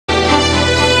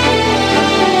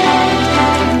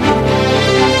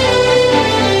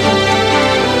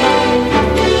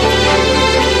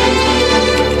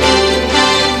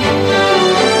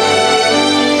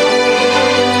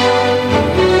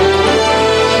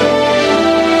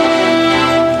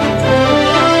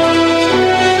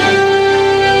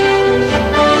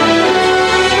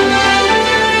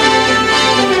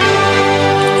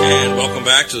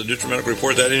Nutrimedical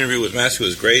Report. That interview with Matthew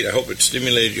was great. I hope it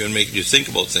stimulated you and made you think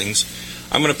about things.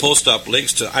 I'm going to post up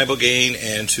links to ibogaine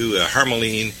and to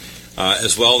harmaline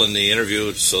as well in the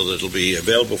interview, so that it'll be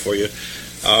available for you.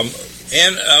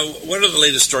 And what are the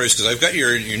latest stories? Because I've got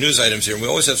your news items here, and we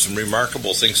always have some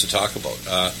remarkable things to talk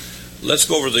about. Let's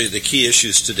go over the key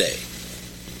issues today.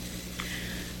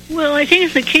 Well, I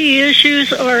think the key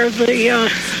issues are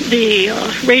the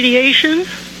radiation.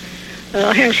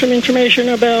 I have some information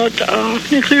about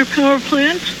nuclear power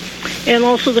plants and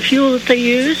also the fuel that they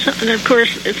use. And, of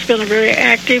course, it's been a very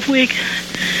active week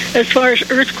as far as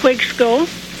earthquakes go.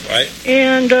 Right.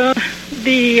 And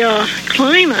the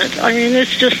climate, I mean,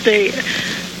 it's just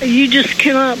you just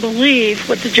cannot believe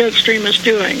what the jet stream is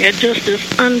doing. It just is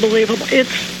unbelievable.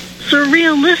 It's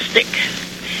surrealistic.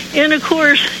 And, of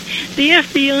course, the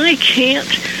FBI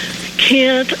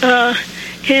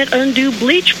can't undo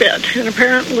bleach bed. And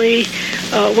apparently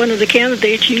one of the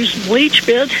candidates used bleach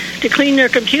bed to clean their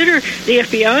computer. The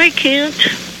FBI can't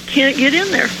get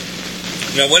in there.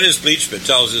 Now, what is bleach bed?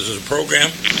 Tell us, is it a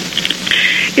program?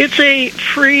 It's a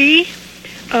free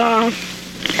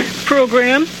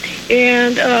program,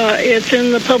 and it's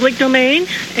in the public domain,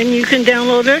 and you can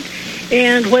download it.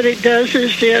 And what it does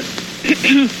is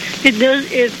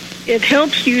it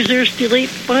helps users delete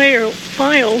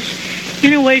files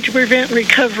in a way to prevent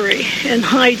recovery and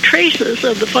hide traces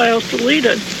of the files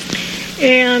deleted.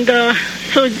 And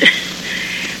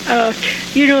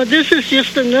this is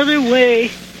just another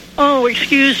way. Oh,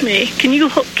 excuse me. Can you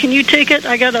take it?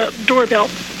 I got a doorbell.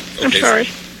 Okay. I'm sorry.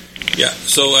 Yeah.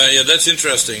 So that's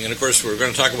interesting. And of course, we're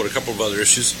going to talk about a couple of other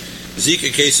issues.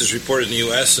 Zika cases reported in the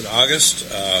U.S. in August.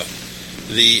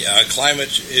 The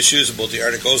climate issues about the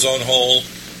Arctic ozone hole.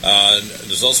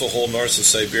 There's also a hole north of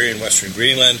Siberia and western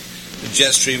Greenland. The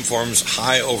jet stream forms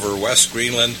high over West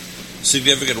Greenland.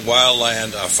 Significant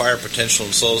wildland fire potential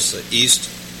in southeast.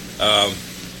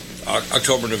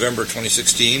 October, November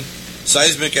 2016.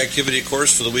 Seismic activity, of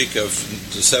course, for the week of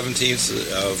the 17th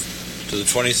to the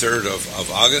 23rd of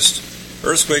August.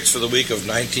 Earthquakes for the week of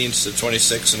 19th to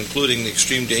 26th, including the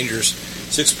extreme dangerous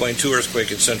 6.2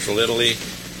 earthquake in central Italy.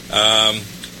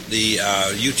 The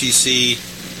UTC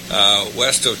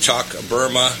west of Chak,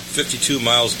 Burma, 52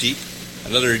 miles deep.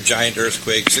 Another giant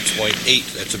earthquake,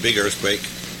 6.8. That's a big earthquake.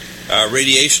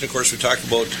 Radiation, of course, we talked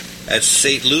about at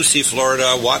St. Lucie,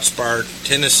 Florida, Watts Bar,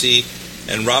 Tennessee,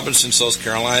 and Robinson, South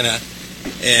Carolina.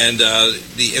 And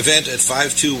the event at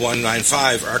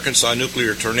 52195, Arkansas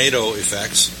nuclear tornado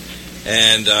effects,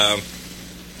 and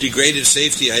degraded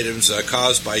safety items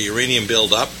caused by uranium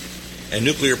buildup, and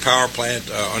nuclear power plant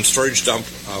on storage dump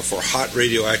for hot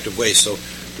radioactive waste. So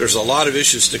there's a lot of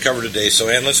issues to cover today. So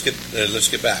Ann, let's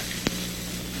get back.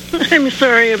 I'm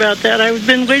sorry about that. I've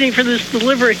been waiting for this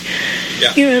delivery.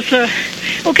 Yeah.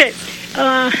 Okay.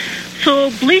 So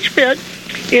bleach bed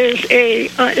is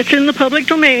it's in the public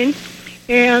domain,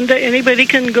 and anybody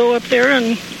can go up there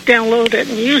and download it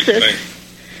and use it. Right.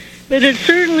 But it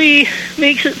certainly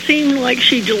makes it seem like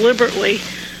she deliberately.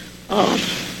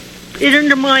 It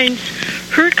undermines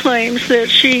her claims that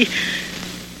she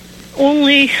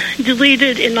only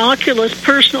deleted innocuous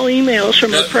personal emails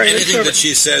from her private server. Anything that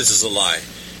she says is a lie.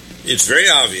 It's very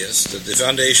obvious that the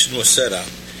foundation was set up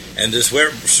and this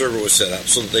web server was set up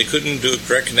so that they couldn't do a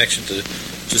correct connection to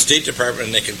State Department,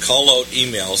 and they could call out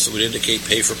emails that would indicate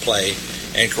pay for play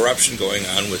and corruption going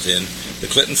on within the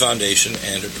Clinton Foundation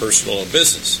and her personal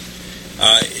business.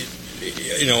 I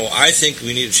think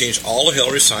we need to change all of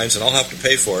Hillary's signs, and I'll have to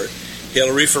pay for it.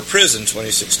 Hillary for prison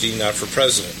 2016, not for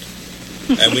president.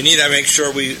 And we need to make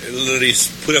sure we literally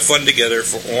put a fund together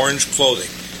for orange clothing.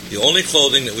 The only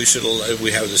clothing that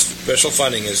we have this special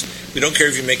funding is, we don't care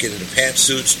if you make it into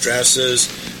pantsuits, dresses,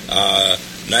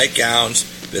 nightgowns,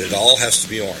 but it all has to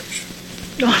be orange.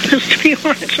 It all has to be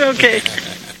orange, okay.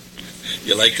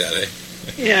 You like that, eh?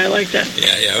 Yeah, I like that.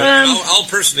 Yeah. I'll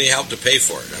personally help to pay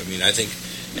for it. I mean, I think,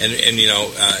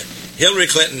 Hillary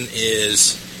Clinton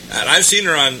is, and I've seen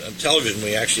her on television.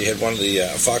 We actually had one of the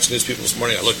Fox News people this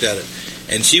morning. I looked at it,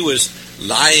 and she was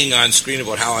lying on screen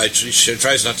about how she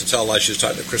tries not to tell lies. She was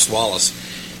talking to Chris Wallace,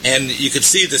 and you could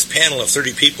see this panel of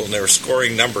 30 people, and they were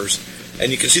scoring numbers,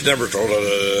 and you can see the numbers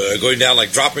going down,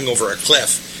 like dropping over a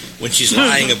cliff when she's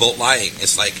lying about lying.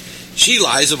 It's like she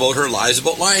lies about her lies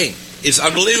about lying. It's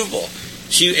unbelievable.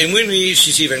 And when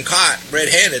she's even caught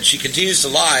red-handed, she continues to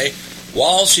lie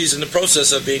while she's in the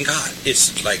process of being caught.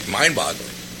 It's like mind-boggling.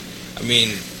 I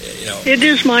mean, it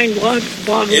is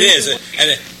mind-boggling. It is,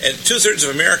 and 2/3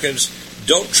 of Americans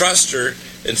don't trust her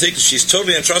and think that she's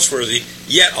totally untrustworthy,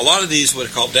 yet a lot of these what are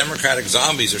called Democratic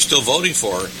zombies are still voting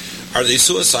for her. Are they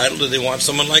suicidal? Do they want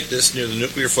someone like this near the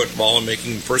nuclear football and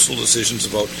making personal decisions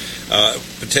about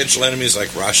potential enemies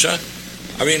like Russia?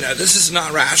 I mean, this is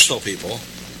not rational, people.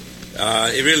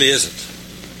 It really isn't.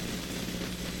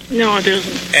 No, it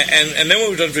isn't. And then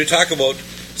when we talk about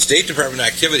State Department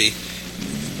activity,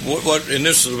 and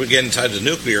this is again tied to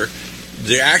nuclear,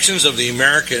 the actions of the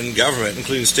American government,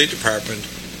 including the State Department,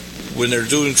 when they're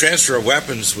doing transfer of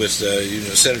weapons with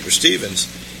Senator Stevens,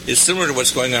 is similar to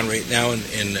what's going on right now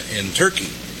in Turkey.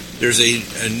 There's a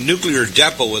nuclear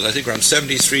depot with, I think, around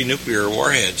 73 nuclear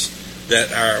warheads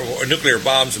that are nuclear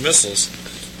bombs and missiles.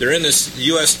 They're in this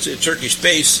U.S.-Turkish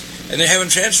base, and they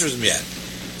haven't transferred them yet.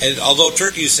 And although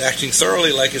Turkey is acting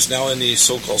thoroughly like it's now in the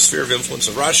so-called sphere of influence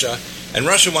of Russia, and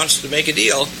Russia wants to make a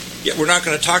deal, yet we're not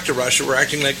going to talk to Russia. We're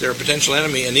acting like they're a potential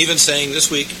enemy, and even saying this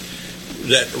week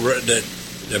that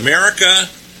America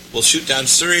will shoot down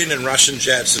Syrian and Russian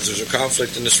jets if there's a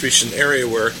conflict in this recent area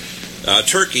where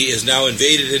Turkey is now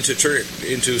invaded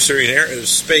into Syrian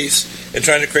space and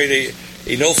trying to create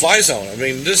a no-fly zone. I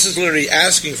mean, this is literally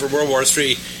asking for World War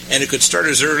III, and it could start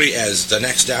as early as the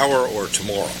next hour or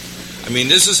tomorrow. I mean,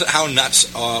 this is how nuts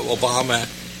Obama,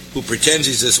 who pretends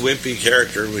he's this wimpy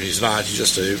character when he's not. He's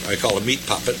just I call a meat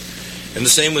puppet. And the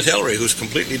same with Hillary, who's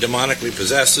completely demonically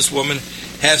possessed. This woman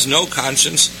has no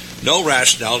conscience, no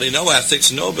rationality, no ethics,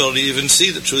 no ability to even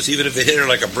see the truth, even if it hit her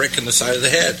like a brick in the side of the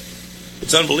head.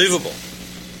 It's unbelievable.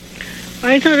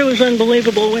 I thought it was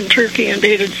unbelievable when Turkey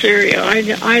invaded Syria.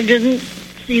 I didn't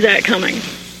see that coming.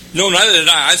 No, neither did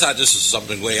I. I thought this was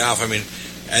something way off. I mean,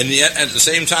 and yet at the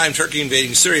same time, Turkey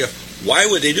invading Syria, why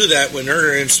would they do that when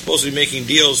they're supposed to be making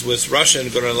deals with Russia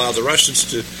and going to allow the Russians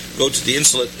to go to the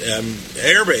Insulet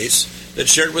air base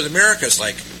that's shared with America? It's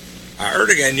like,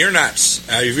 Erdogan, you're nuts.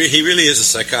 He really is a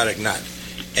psychotic nut.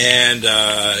 And,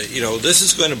 this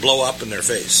is going to blow up in their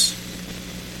face.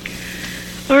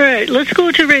 All right, let's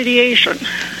go to radiation.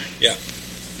 Yeah.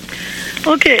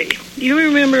 Okay, you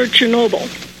remember Chernobyl.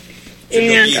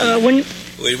 And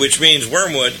which means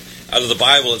wormwood. Out of the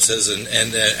Bible, it says,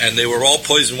 and they were all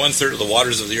poisoned. 1/3 of the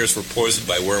waters of the earth were poisoned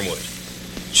by wormwood.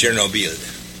 Chernobyl.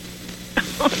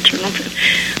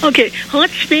 Chernobyl. Okay, hot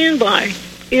standby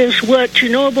is what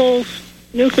Chernobyl's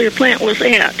nuclear plant was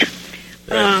at.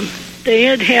 Right. They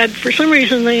had, for some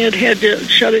reason, they had to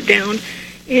shut it down,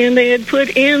 and they had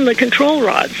put in the control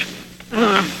rods.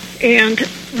 And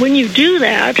when you do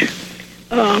that,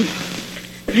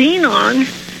 xenon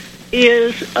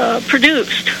is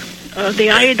produced.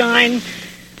 The iodine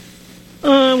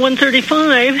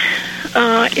 135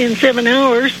 in 7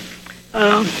 hours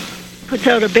puts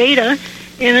out a beta,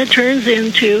 and it turns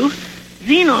into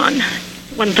xenon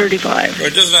 135. Or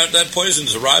that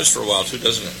poisons the rods for a while too,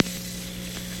 doesn't it?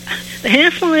 The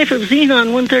half-life of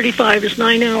xenon 135 is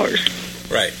 9 hours.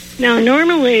 Right. Now,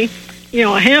 normally,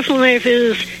 a half-life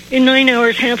is in 9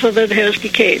 hours, half of it has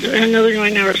decayed. Another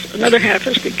 9 hours, another half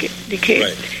has decayed.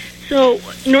 Right. So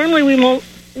normally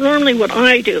what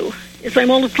I do is I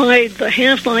multiply the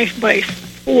half-life by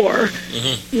 4.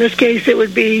 Mm-hmm. In this case, it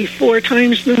would be 4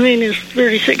 times 9 is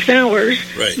 36 hours.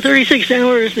 Right. 36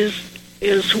 hours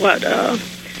is what, a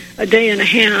day and a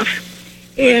half.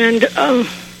 Right.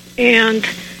 And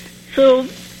so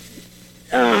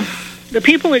the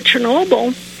people at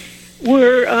Chernobyl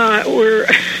were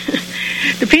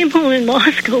the people in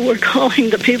Moscow were calling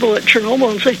the people at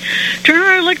Chernobyl and saying, turn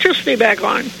our electricity back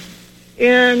on.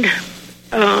 And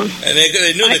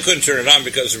they knew they couldn't turn it on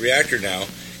because the reactor now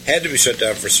had to be shut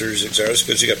down for 36 hours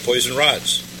because you got poison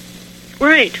rods.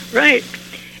 Right.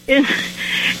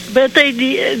 But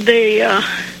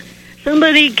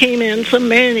somebody came in, some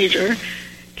manager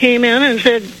came in and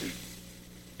said,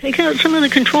 take out some of the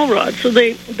control rods. So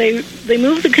they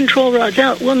moved the control rods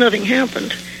out. Well, nothing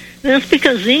happened. That's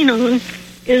because xenon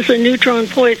is a neutron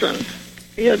poison.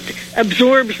 It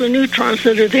absorbs the neutrons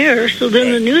that are there, so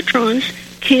then the neutrons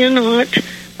cannot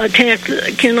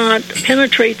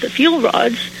penetrate the fuel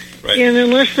rods, and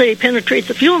unless they penetrate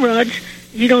the fuel rods,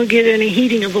 you don't get any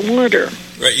heating of the water.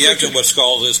 Right, you have to what's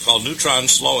called neutron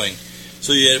slowing.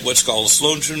 So you have what's called a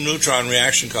slow neutron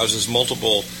reaction causes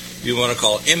multiple, you want to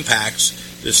call impacts,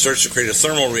 that starts to create a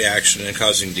thermal reaction and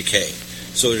causing decay.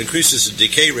 So it increases the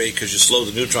decay rate because you slow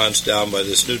the neutrons down by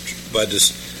the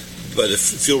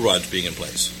fuel rods being in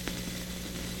place.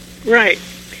 Right.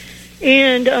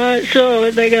 And so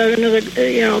they got another,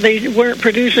 they weren't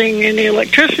producing any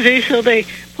electricity, so they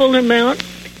pulled them out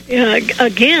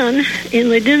again,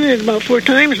 and they did it about 4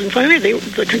 times, and finally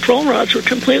the control rods were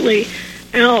completely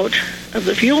out of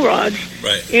the fuel rods,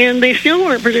 right. And they still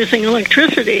weren't producing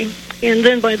electricity. And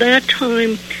then by that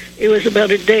time, it was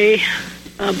about a day,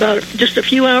 about just a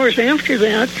few hours after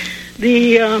that,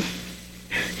 the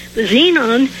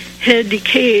xenon had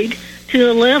decayed to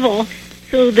a level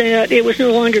so that it was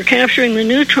no longer capturing the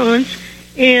neutrons,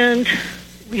 and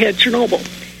we had Chernobyl.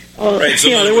 Right, so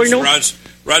there were no rods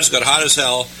got hot as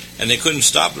hell, and they couldn't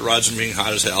stop the rods from being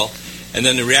hot as hell, and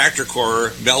then the reactor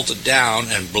core melted down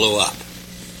and blew up.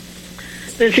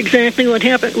 That's exactly what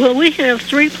happened. Well, we have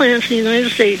 3 plants in the United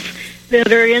States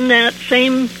that are in that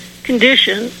same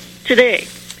condition today.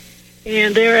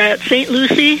 And they're at St.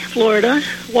 Lucie, Florida,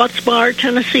 Watts Bar,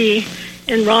 Tennessee,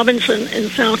 and Robinson in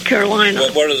South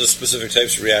Carolina. What are the specific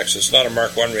types of reactors? It's not a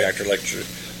Mark I reactor like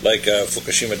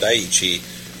Fukushima Daiichi.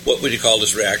 What would you call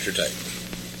this reactor type?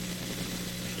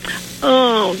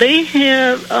 Oh, they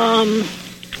have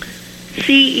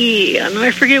CE, and I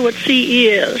forget what CE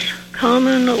is.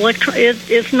 Common electron.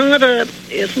 It's not a GE reactor.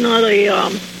 It's not a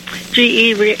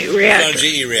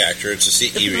GE reactor. It's a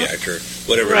CE reactor.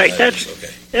 Whatever. Right. That's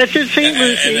okay. That's at St.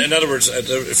 Lucie. And in other words,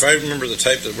 if I remember the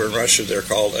type that were in Russia, they're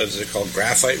called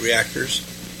graphite reactors.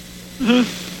 Mm-hmm.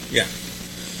 Yeah.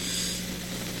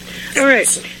 All right.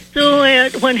 So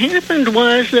what happened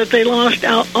was that they lost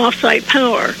off-site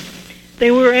power. They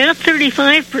were at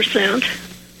 35%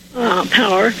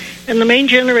 power, and the main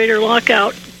generator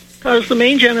lockout caused the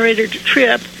main generator to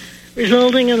trip,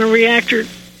 resulting in a reactor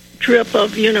trip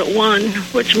of Unit 1,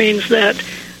 which means that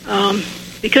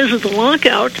because of the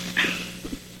lockout,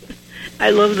 I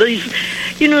love these,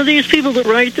 these people that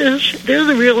write this, they're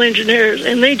the real engineers,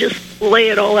 and they just lay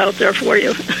it all out there for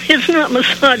you. It's not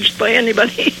massaged by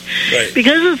anybody. Right.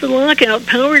 Because of the lockout,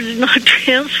 power did not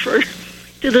transfer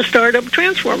to the startup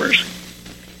transformers.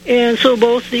 And so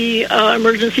both the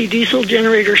emergency diesel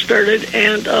generator started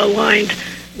and aligned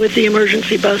with the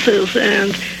emergency buses,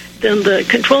 and then the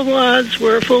control rods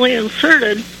were fully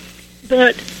inserted.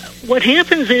 But what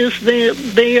happens is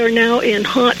they are now in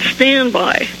hot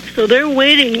standby. So they're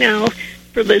waiting now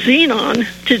for the xenon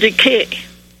to decay.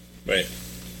 Right.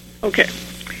 Okay.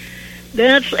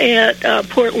 That's at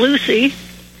Port Lucie,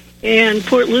 and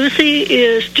Port Lucie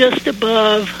is just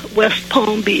above West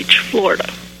Palm Beach, Florida.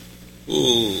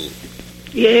 Ooh.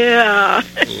 Yeah.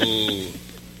 Ooh.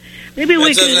 Maybe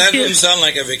we can. That doesn't sound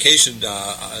like a vacation.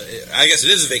 I guess it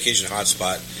is a vacation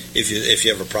hotspot if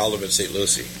you have a problem at St.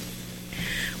 Lucie.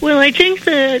 Well, I think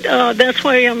that that's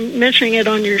why I'm mentioning it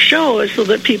on your show, is so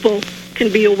that people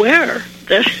can be aware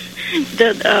that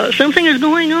something is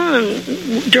going on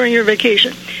during your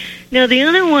vacation. Now, the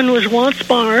other one was Watts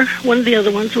Bar. One of the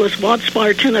other ones was Watts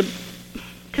Bar,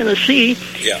 Tennessee.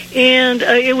 Yeah. And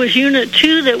it was Unit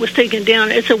 2 that was taken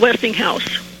down. It's a Westinghouse.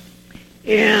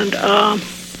 And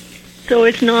so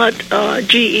it's not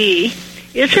GE.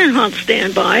 It's in hot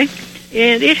standby.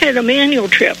 And it had a manual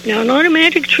trip. Now, an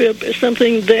automatic trip is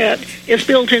something that is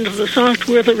built into the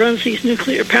software that runs these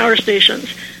nuclear power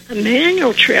stations. A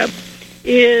manual trip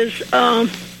is done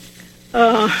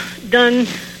by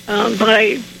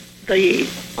the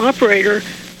operator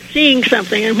seeing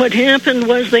something. And what happened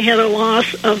was they had a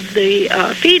loss of the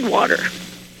feed water.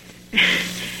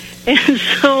 And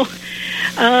so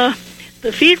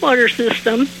the feed water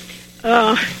system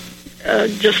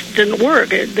just didn't work.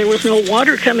 There was no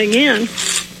water coming in,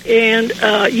 and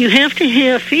you have to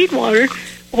have feed water,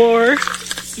 or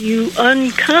you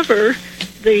uncover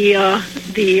the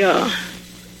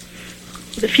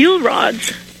fuel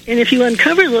rods. And if you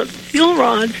uncover the fuel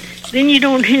rods, then you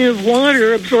don't have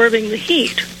water absorbing the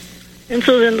heat, and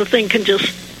so then the thing can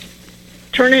just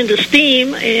turn into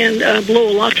steam and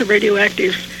blow lots of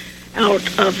radioactives out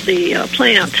of the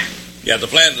plant. Yeah, the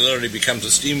plant literally becomes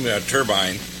a steam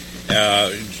turbine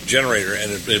generator,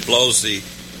 and it blows the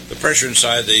pressure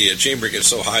inside the chamber gets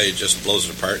so high it just blows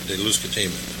it apart, and they lose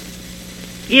containment.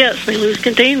 Yes, they lose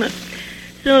containment.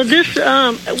 So this,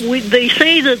 they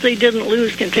say that they didn't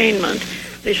lose containment.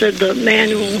 They said the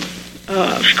manual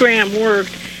scram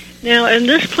worked. Now, in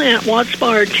this plant, Watts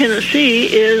Bar, Tennessee,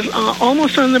 is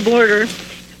almost on the border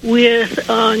with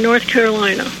North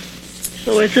Carolina.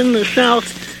 So it's in the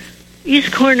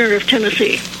southeast corner of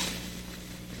Tennessee.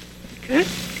 Okay?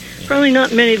 Probably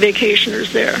not many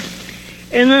vacationers there.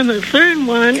 And then the third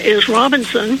one is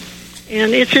Robinson,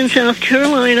 and it's in South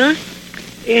Carolina.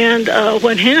 And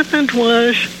what happened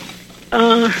was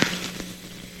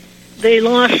they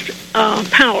lost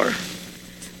power.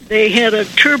 They had a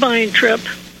turbine trip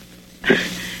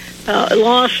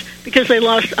loss because they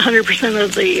lost 100%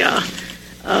 of the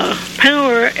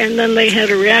power, and then they had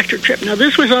a reactor trip. Now,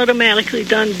 this was automatically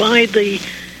done by the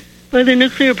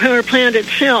nuclear power plant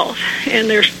itself. And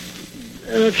there's,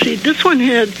 let's see, this one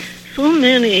had so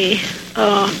many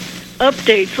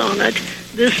updates on it.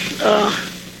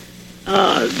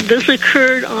 This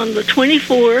occurred on the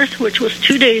 24th, which was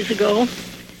 2 days ago,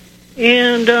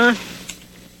 and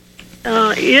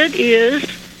it is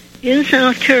in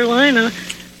South Carolina,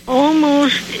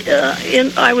 almost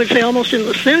almost in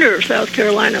the center of South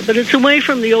Carolina, but it's away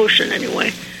from the ocean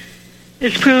anyway.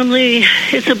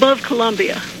 It's above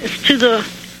Columbia. It's to the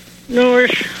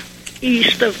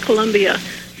northeast of Columbia,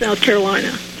 South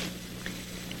Carolina.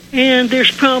 And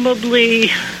there's probably,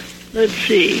 let's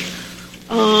see,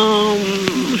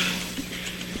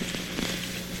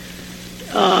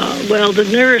 the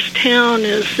nearest town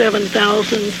is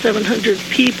 7,700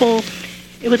 people.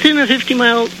 Within a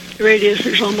 50-mile radius,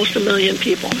 there's almost 1 million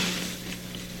people.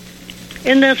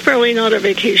 And that's probably not a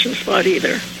vacation spot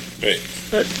either. Right.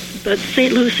 But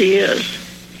St. Lucie is.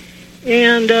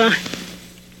 And,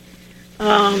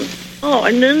 and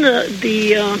then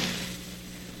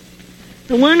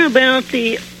the one about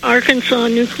the Arkansas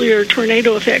nuclear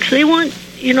tornado effects, they want,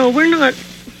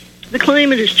 the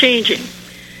climate is changing.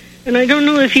 And I don't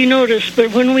know if you noticed,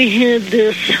 but when we had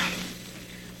this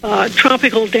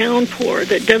tropical downpour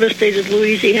that devastated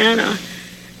Louisiana,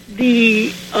 the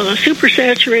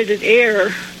supersaturated air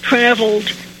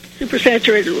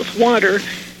supersaturated with water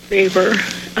vapor,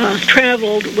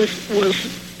 was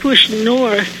pushed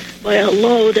north by a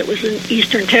low that was in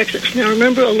eastern Texas. Now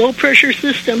remember, a low-pressure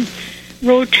system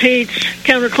rotates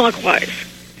counterclockwise.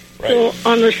 Right. So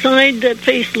on the side that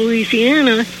faced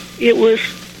Louisiana, it was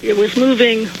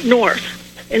moving north,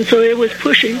 and so it was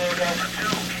pushing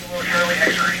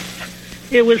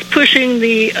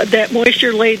that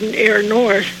moisture-laden air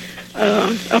north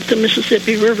up the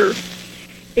Mississippi River,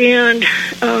 and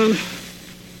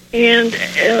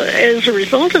as a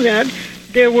result of that,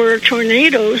 there were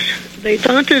tornadoes. They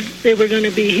thought that they were going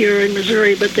to be here in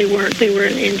Missouri, but they weren't. They were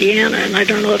in Indiana, and I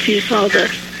don't know if you saw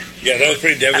that. Yeah, that was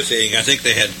pretty devastating. I think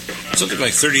they had something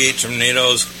like 38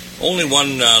 tornadoes. Only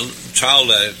one child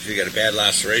got a bad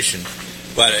laceration.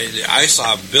 But I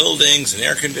saw buildings and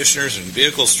air conditioners and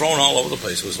vehicles thrown all over the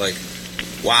place. It was like,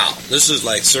 wow, this is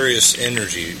like serious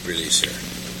energy release here.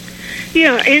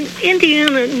 Yeah, and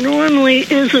Indiana normally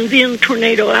isn't in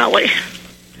Tornado Alley.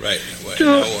 Right. Why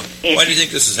do you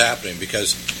think this is happening?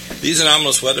 Because these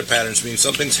anomalous weather patterns mean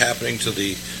something's happening to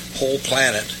the whole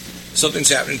planet. Something's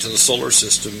happening to the solar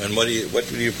system, and what do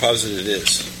you posit it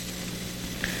is?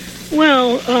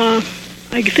 Well,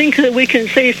 I think that we can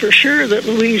say for sure that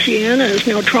Louisiana is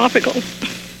now tropical.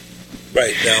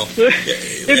 Right. Now, they're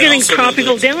getting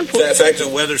tropical downpours. The fact that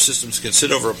weather systems can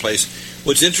sit over a place.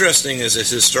 What's interesting is that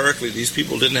historically these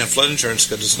people didn't have flood insurance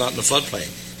because it's not in the floodplain.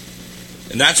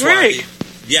 And that's right. Why...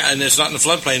 Yeah, and it's not in the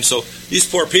floodplain, so these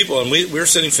poor people, and we're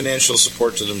sending financial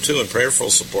support to them too, and prayerful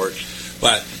support,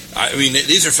 but, I mean,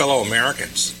 these are fellow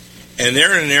Americans, and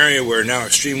they're in an area where now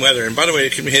extreme weather, and by the way,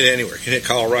 it can be hit anywhere. It can hit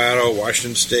Colorado,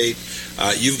 Washington State.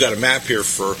 You've got a map here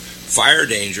for fire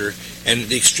danger, and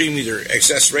the extreme either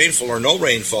excess rainfall or no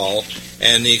rainfall,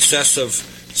 and the excessive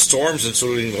storms,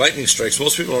 including lightning strikes.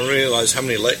 Most people don't realize how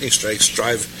many lightning strikes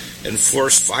drive and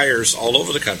force fires all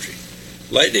over the country.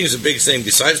 Lightning is a big thing.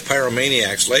 Besides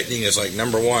pyromaniacs, lightning is like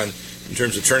number one in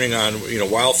terms of turning on,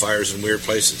 wildfires in weird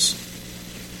places.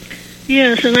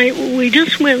 Yes, and we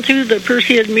just went through the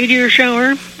Perseid meteor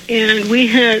shower, and we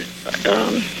had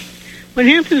what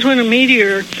happens when a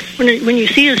meteor, when you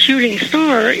see a shooting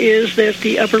star, is that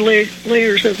the upper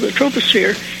layers of the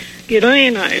troposphere get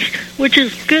ionized, which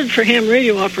is good for ham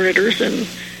radio operators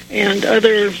and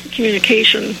other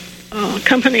communication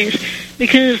companies,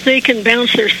 because they can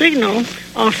bounce their signal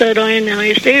off that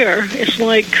ionized air. It's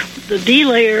like the D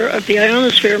layer of the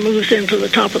ionosphere moves into the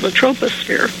top of the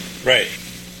troposphere. Right.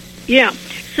 Yeah.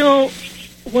 So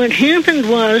what happened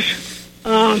was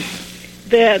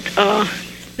that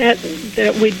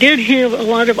we did have a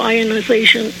lot of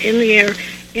ionization in the air,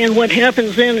 and what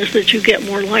happens then is that you get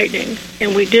more lightning.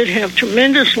 And we did have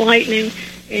tremendous lightning,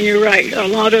 and you're right, a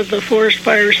lot of the forest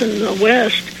fires in the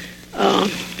west,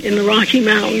 in the Rocky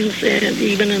Mountains and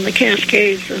even in the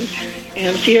Cascades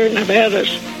and Sierra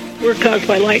Nevadas were caused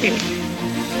by lightning.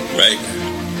 Right.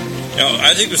 Now,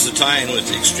 I think there's a tie-in with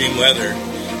the extreme weather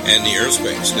and the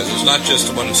earthquakes, because it's not just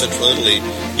the one in central Italy.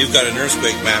 You've got an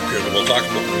earthquake map here that we'll talk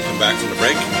about when we come back from the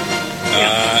break,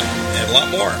 and a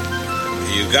lot more.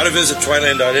 You've got to visit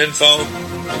twiland.info.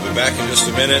 We'll be back in just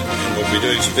a minute, and we'll be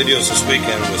doing some videos this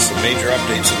weekend with some major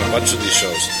updates on a bunch of these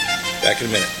shows. Back in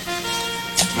a minute.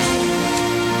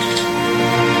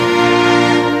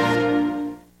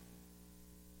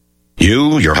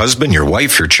 You, your husband, your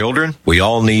wife, your children, we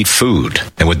all need food.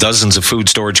 And with dozens of food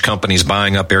storage companies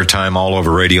buying up airtime all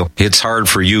over radio, it's hard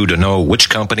for you to know which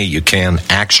company you can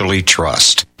actually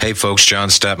trust. Hey folks, John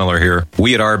Stadtmiller here.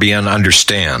 We at RBN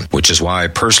understand, which is why I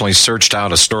personally searched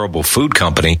out a storable food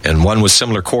company and one with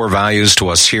similar core values to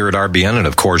us here at RBN and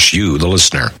of course you, the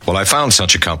listener. Well, I found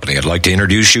such a company. I'd like to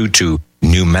introduce you to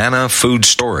Numana Food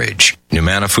Storage.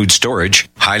 Numana Food Storage,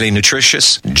 highly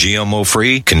nutritious,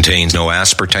 GMO-free, contains no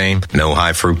aspartame, no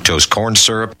high-fructose corn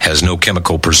syrup, has no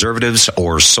chemical preservatives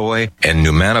or soy, and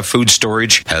Numana Food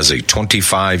Storage has a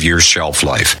 25-year shelf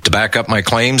life. To back up my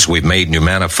claims, we've made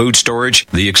Numana Food Storage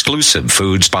the exclusive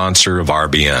food sponsor of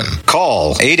RBN.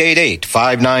 Call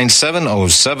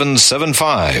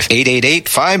 888-597-0775,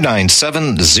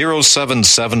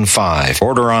 888-597-0775.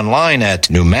 Order online at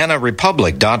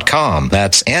NumanaRepublic.com.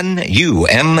 That's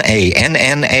NUMANNA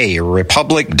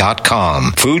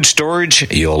Republic.com. Food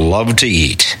storage you'll love to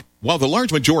eat. While the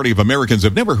large majority of Americans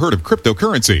have never heard of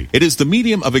cryptocurrency, it is the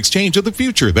medium of exchange of the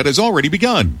future that has already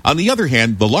begun. On the other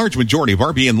hand, the large majority of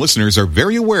RBN listeners are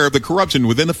very aware of the corruption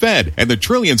within the Fed and the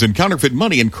trillions in counterfeit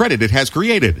money and credit it has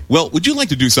created. Well, would you like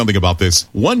to do something about this?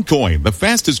 OneCoin, the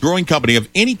fastest growing company of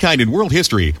any kind in world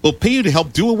history, will pay you to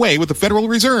help do away with the Federal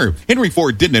Reserve. Henry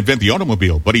Ford didn't invent the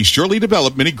automobile, but he surely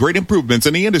developed many great improvements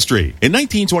in the industry. In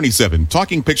 1927,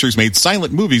 talking pictures made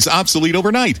silent movies obsolete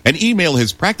overnight, and email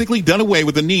has practically done away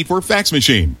with the need for a fax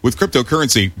machine. With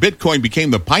cryptocurrency, Bitcoin became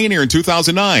the pioneer in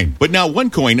 2009. But now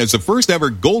OneCoin, as the first ever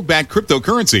gold-backed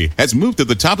cryptocurrency, has moved to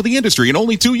the top of the industry in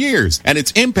only 2 years, and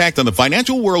its impact on the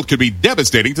financial world could be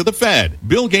devastating to the Fed.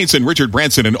 Bill Gates and Richard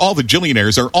Branson and all the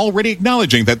billionaires are already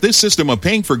acknowledging that this system of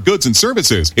paying for goods and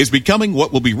services is becoming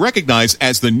what will be recognized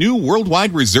as the new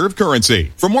worldwide reserve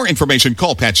currency. For more information,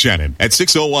 call Pat Shannon at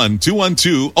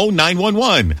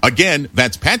 601-212-0911. Again,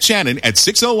 that's Pat Shannon at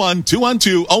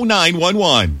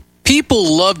 601-212-0911.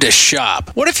 People love to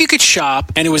shop. What if you could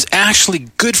shop and it was actually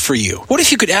good for you? What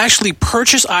if you could actually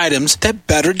purchase items that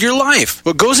bettered your life?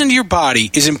 What goes into your body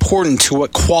is important to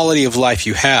what quality of life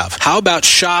you have. How about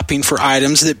shopping for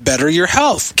items that better your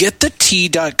health?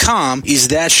 GetTheT.com is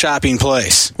that shopping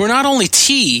place. We're not only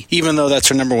tea, even though that's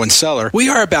our number one seller, we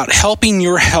are about helping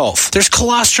your health. There's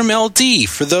Colostrum LD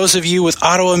for those of you with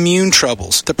autoimmune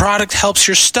troubles. The product helps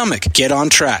your stomach get on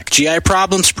track. GI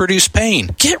problems produce pain.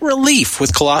 Get relief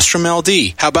with Colostrum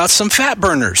LD. How about some fat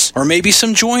burners? Or maybe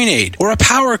some joint aid? Or a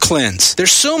power cleanse?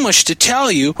 There's so much to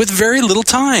tell you with very little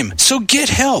time. So get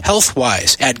help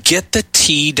health-wise at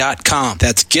GetTheT.com.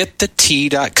 That's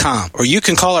GetTheT.com. Or you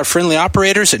can call our friendly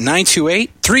operators at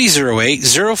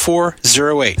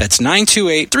 928-308-0408. That's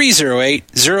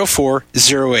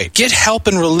 928-308-0408. Get help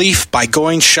and relief by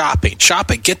going shopping. Shop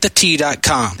at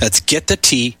GetTheT.com. That's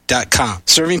GetTheT.com.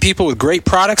 Serving people with great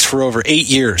products for over 8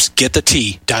 years.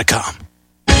 GetTheT.com.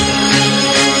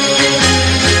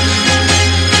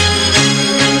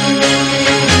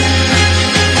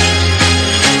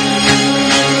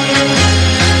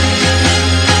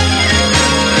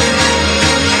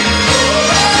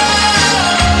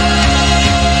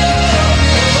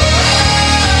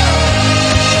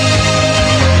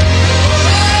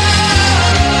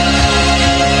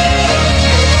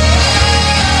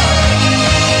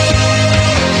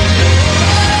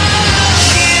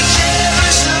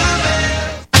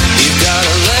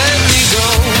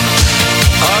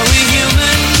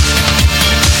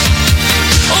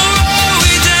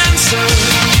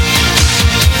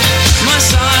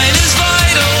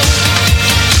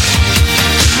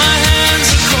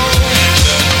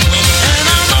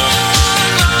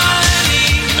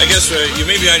 You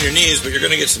may be on your knees, but you're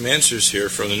going to get some answers here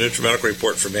from the Nutrimedical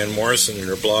report from Ann Morrison in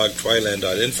her blog,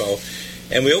 twiland.info.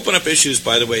 And we open up issues,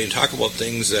 by the way, and talk about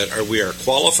things that we are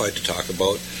qualified to talk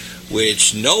about,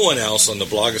 which no one else on the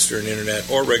blogosphere and internet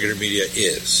or regular media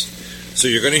is. So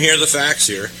you're going to hear the facts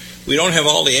here. We don't have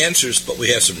all the answers, but we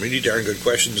have some really darn good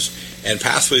questions and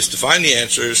pathways to find the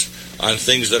answers on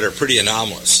things that are pretty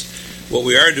anomalous. What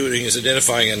we are doing is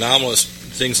identifying anomalous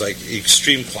things like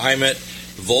extreme climate,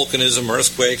 volcanism,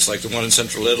 earthquakes like the one in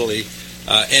central Italy,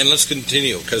 and let's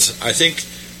continue, because I think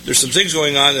there's some things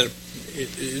going on that,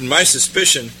 in my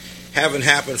suspicion, haven't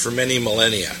happened for many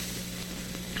millennia.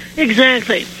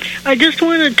 Exactly. I just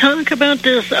want to talk about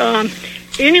this.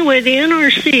 Anyway, the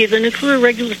NRC, the Nuclear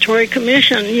Regulatory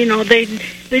Commission, they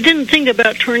didn't think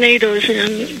about tornadoes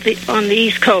on the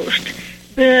East Coast,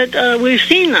 but we've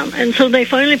seen them, and so they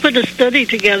finally put a study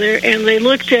together, and they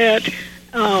looked at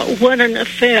what an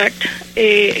effect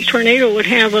a tornado would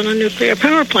have on a nuclear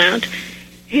power plant.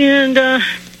 And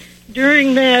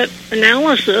during that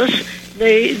analysis,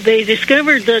 they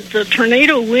discovered that the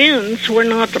tornado winds were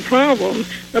not the problem.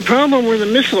 The problem were the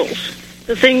missiles,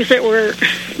 the things that were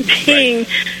being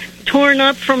torn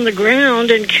up from the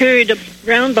ground and carried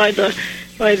around by the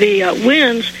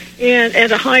winds and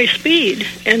at a high speed.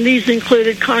 And these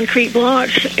included concrete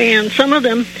blocks, and some of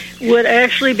them would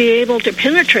actually be able to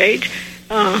penetrate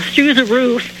through the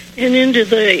roof and into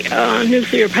the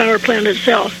nuclear power plant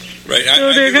itself. Right. So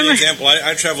I'll give you an example.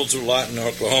 I traveled through Lawton,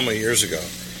 Oklahoma years ago,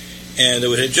 And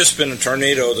there had just been a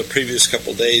tornado the previous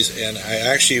couple of days, and I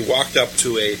actually walked up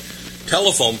to a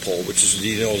telephone pole, which is,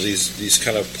 these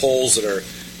kind of poles that are,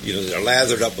 they're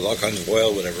lathered up with all kinds of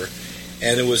oil, whatever.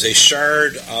 And there was a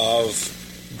shard of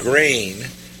grain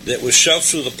that was shoved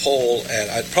through the pole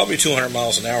at probably 200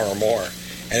 miles an hour or more.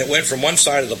 And it went from one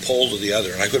side of the pole to the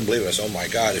other. And I couldn't believe it. I said, oh, my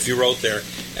God, if you rode there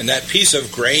and that piece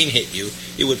of grain hit you,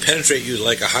 it would penetrate you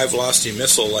like a high-velocity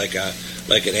missile, like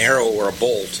an arrow or a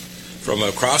bolt from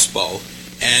a crossbow.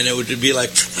 And it would be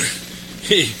like,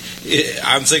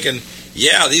 I'm thinking,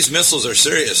 yeah, these missiles are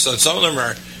serious. And some of them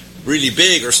are really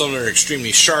big, or some of them are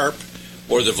extremely sharp,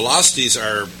 or the velocities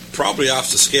are probably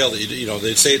off the scale. That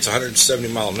they'd say it's 170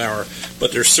 miles an hour,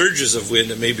 but there's surges of wind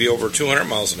that may be over 200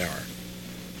 miles an hour.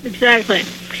 Exactly.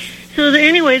 So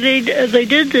anyway, they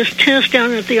did this test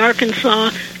down at the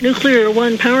Arkansas Nuclear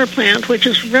 1 power plant, which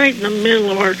is right in the middle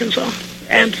of Arkansas,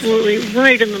 absolutely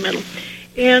right in the middle.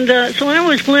 And so I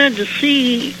was glad to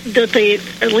see that they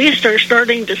at least are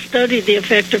starting to study the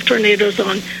effect of tornadoes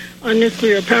on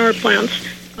nuclear power plants,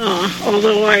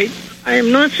 although I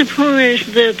am not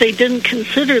surprised that they didn't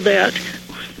consider that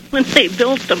when they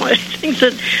built them. I think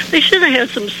that they should have had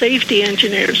some safety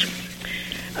engineers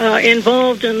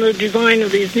involved in the design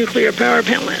of these nuclear power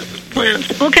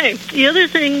plants. Okay, the other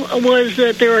thing was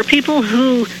that there are people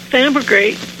who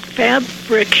fabricate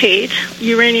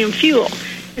uranium fuel,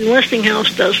 and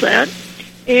Westinghouse does that.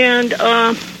 And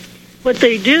what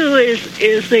they do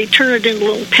is they turn it into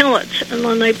little pellets, and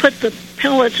then they put the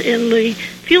pellets in the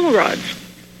fuel rods.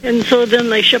 And so then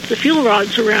they ship the fuel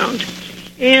rods around.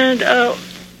 And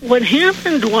what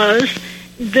happened was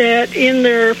that in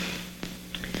their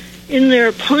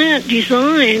plant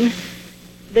design,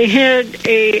 they had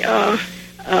a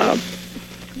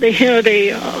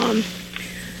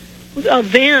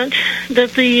vent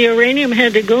that the uranium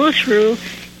had to go through,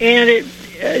 and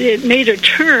it made a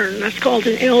turn. That's called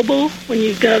an elbow, when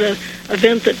you've got a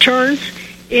vent that turns.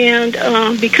 And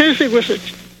because there was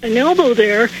an elbow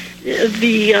there,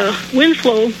 the wind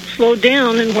flow slowed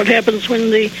down. And what happens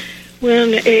when a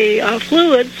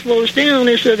fluid slows down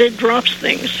is that it drops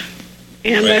things,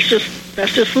 and right.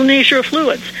 that's just the nature of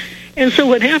fluids. And so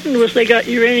what happened was they got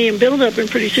uranium buildup, and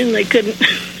pretty soon they couldn't.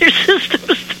 Their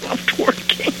system stopped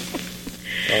working.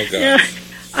 Oh, God. Yeah,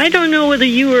 I don't know whether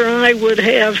you or I would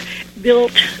have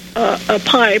built a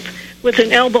pipe with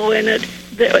an elbow in it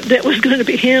that was going to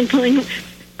be handling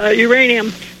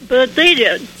uranium, but they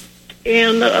did.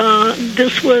 And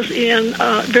this was in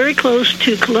very close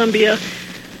to Columbia,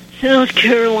 South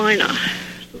Carolina.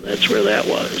 So that's where that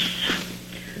was.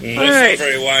 That's all right. Not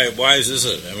very wise, is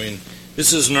it? I mean,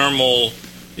 this is normal,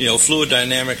 fluid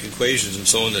dynamic equations and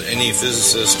so on that any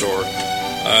physicist or,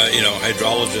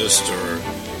 hydrologist or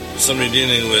somebody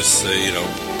dealing with,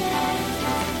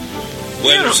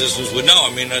 weather systems would know. I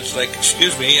mean, it's like,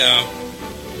 excuse me,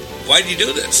 why do you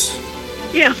do this?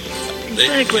 Yeah,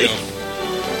 exactly.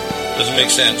 Doesn't make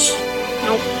sense.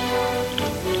 Nope.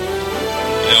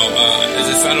 As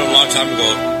I found out a long time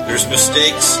ago, there's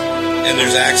mistakes and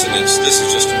there's accidents. This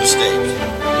is just a mistake.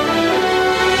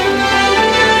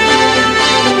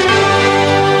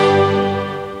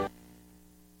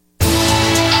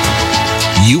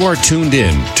 You are tuned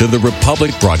in to the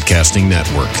Republic Broadcasting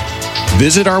Network.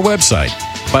 Visit our website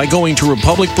by going to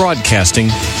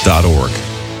republicbroadcasting.org.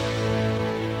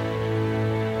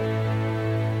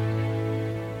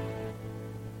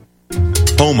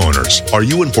 Homeowners, are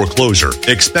you in foreclosure,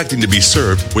 expecting to be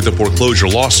served with a foreclosure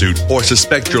lawsuit, or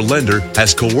suspect your lender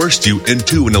has coerced you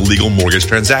into an illegal mortgage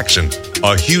transaction?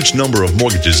 A huge number of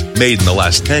mortgages made in the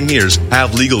last 10 years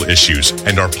have legal issues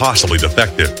and are possibly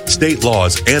defective. State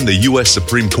laws and the U.S.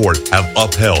 Supreme Court have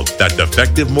upheld that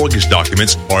defective mortgage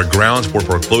documents are grounds for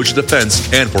foreclosure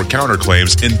defense and for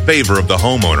counterclaims in favor of the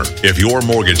homeowner. If your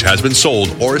mortgage has been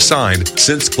sold or assigned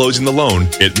since closing the loan,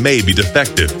 it may be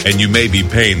defective, and you may be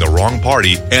paying the wrong party,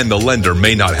 and the lender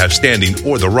may not have standing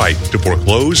or the right to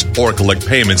foreclose or collect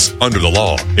payments under the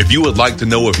law. If you would like to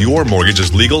know if your mortgage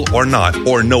is legal or not,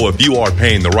 or know if you are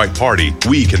paying the right party,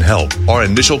 we can help. Our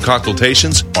initial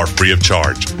consultations are free of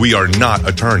charge. We are not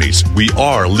attorneys. We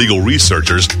are legal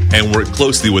researchers and work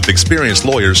closely with experienced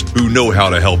lawyers who know how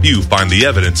to help you find the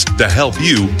evidence to help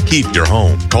you keep your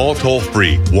home. Call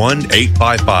toll-free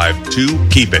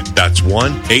 1-855-2-KEEP-IT. That's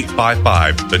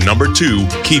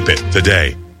 1-855-2-KEEP-IT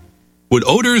today. Would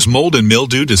odors, mold, and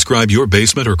mildew describe your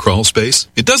basement or crawl space?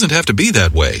 It doesn't have to be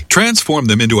that way. Transform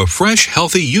them into a fresh,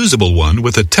 healthy, usable one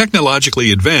with the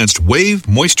technologically advanced Wave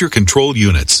Moisture Control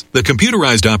Units. The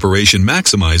computerized operation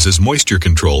maximizes moisture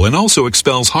control and also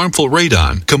expels harmful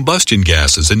radon, combustion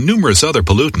gases, and numerous other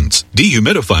pollutants.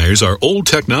 Dehumidifiers are old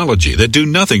technology that do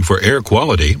nothing for air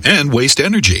quality and waste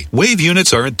energy. Wave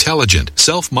units are intelligent,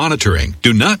 self-monitoring,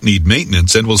 do not need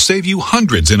maintenance, and will save you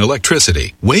hundreds in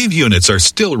electricity. Wave units are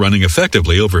still running effectively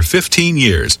over 15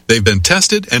 years. They've been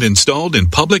tested and installed in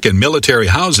public and military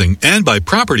housing and by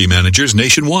property managers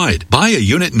nationwide. Buy a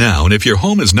unit now, and if your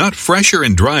home is not fresher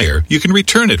and drier, you can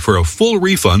return it for a full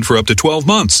refund for up to 12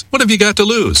 months. What have you got to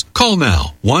lose? Call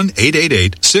now.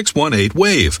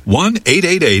 1-888-618-WAVE.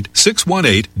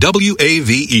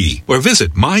 1-888-618-WAVE. Or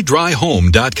visit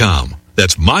mydryhome.com.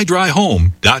 That's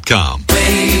mydryhome.com.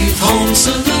 Wave Home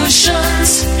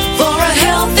Solutions for a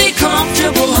healthy,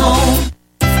 comfortable home.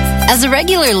 As a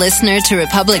regular listener to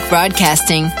Republic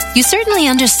Broadcasting, you certainly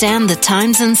understand the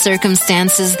times and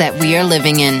circumstances that we are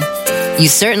living in. You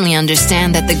certainly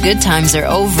understand that the good times are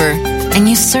over, and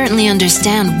you certainly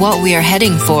understand what we are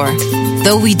heading for.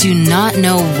 Though we do not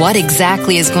know what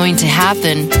exactly is going to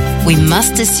happen, we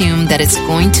must assume that it's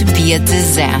going to be a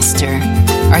disaster.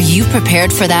 Are you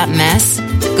prepared for that mess?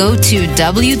 Go to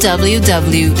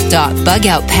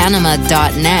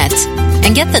www.bugoutpanama.net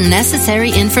and get the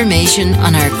necessary information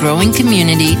on our growing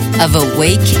community of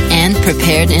awake and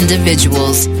prepared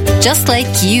individuals, just like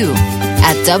you.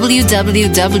 At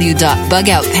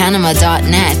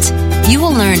www.bugoutpanama.net, you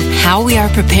will learn how we are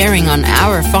preparing on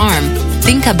our farm,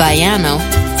 Finca Bayano,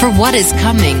 for what is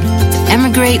coming.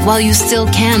 Emigrate while you still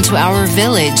can to our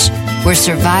village, where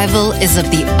survival is of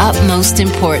the utmost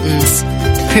importance.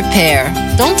 Prepare,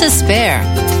 don't despair,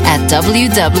 at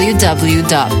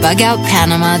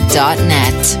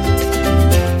www.bugoutpanama.net.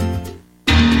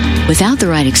 Without the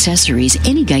right accessories,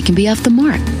 any guy can be off the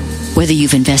mark. Whether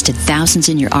you've invested thousands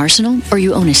in your arsenal or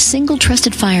you own a single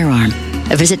trusted firearm,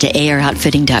 a visit to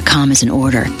AROutfitting.com is in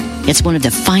order. It's one of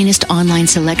the finest online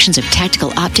selections of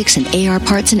tactical optics and AR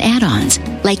parts and add-ons,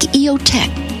 like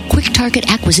EOTech, quick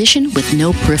target acquisition with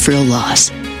no peripheral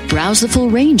loss. Browse the full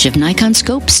range of Nikon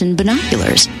scopes and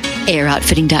binoculars.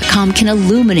 AROutfitting.com can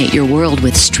illuminate your world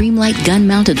with Streamlight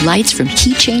gun-mounted lights from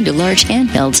keychain to large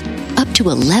handhelds up to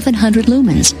 1,100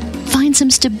 lumens. Find some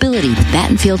stability with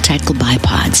Battenfield tactical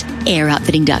bipods.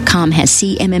 AROutfitting.com has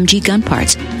CMMG gun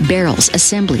parts, barrels,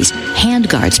 assemblies,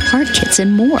 handguards, part kits,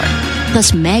 and more.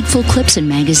 Plus mag-full clips and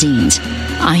magazines.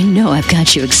 I know I've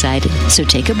got you excited, so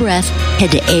take a breath.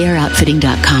 Head to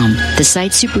AROutfitting.com. The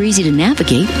site's super easy to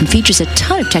navigate and features a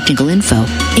ton of technical info,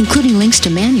 including links to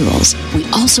manuals. We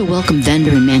also welcome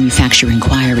vendor and manufacturer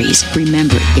inquiries.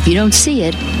 Remember, if you don't see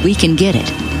it, we can get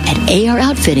it at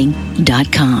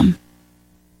AROutfitting.com.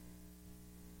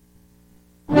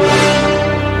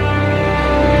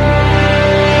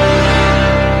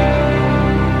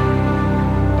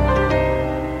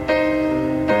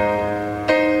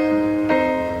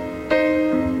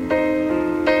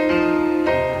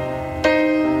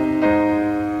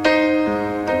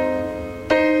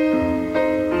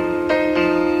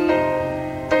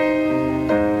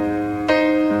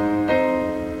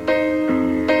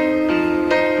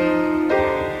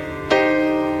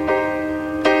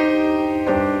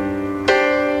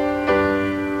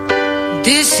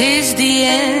 This is the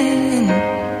end.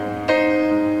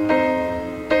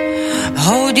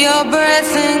 Hold your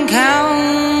breath and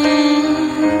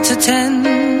count to 10.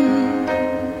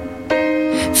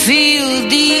 Feel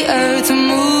the earth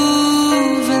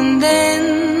move and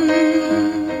then.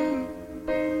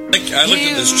 I looked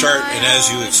at this chart, and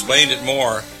as you explained it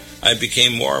more, I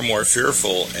became more and more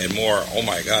fearful and more, oh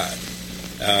my God,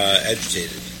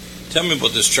 agitated. Tell me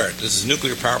about this chart. This is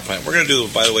nuclear power plant. We're going to do,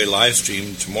 by the way, live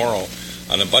stream tomorrow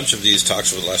on a bunch of these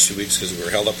talks over the last few weeks because we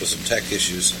were held up with some tech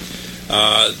issues.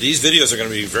 These videos are going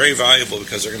to be very valuable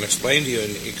because they're going to explain to you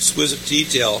in exquisite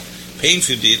detail,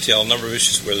 painful detail, a number of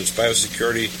issues, whether it's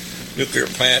biosecurity, nuclear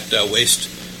plant waste,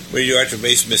 radioactive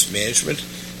waste mismanagement,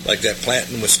 like that plant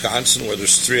in Wisconsin where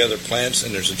there's 3 other plants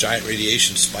and there's a giant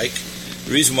radiation spike.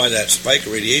 The reason why that spike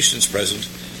of radiation is present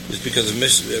is because of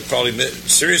probably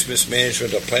serious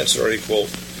mismanagement of plants that are already, quote,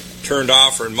 turned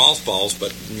off or in mothballs,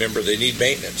 but remember, they need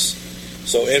maintenance.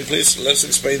 So, Ed, please, let's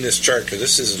explain this chart, because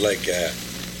this is, like,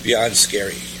 beyond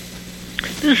scary.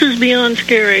 This is beyond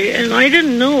scary, and I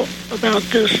didn't know about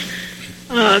this.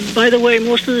 By the way,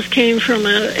 most of this came from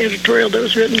an editorial that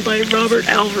was written by Robert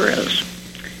Alvarez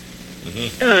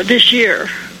this year,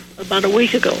 about a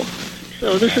week ago.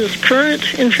 So this is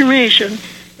current information,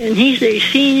 and he's a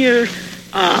senior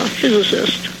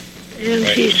physicist, and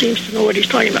he seems to know what he's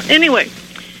talking about. Anyway,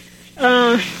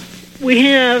 we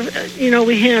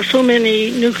have so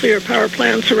many nuclear power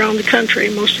plants around the country.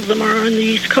 Most of them are on the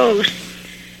East Coast.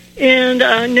 And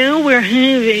now we're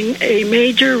having a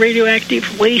major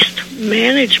radioactive waste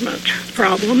management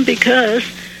problem because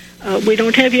we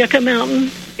don't have Yucca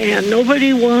Mountain, and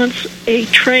nobody wants a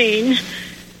train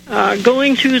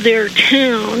going through their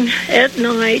town at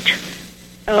night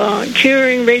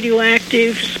carrying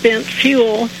radioactive spent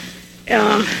fuel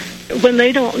when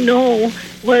they don't know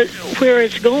where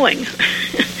it's going.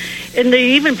 And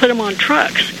they even put them on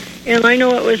trucks. And I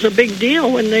know it was a big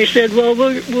deal when they said, well,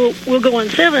 we'll go on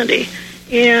 70.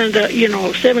 And,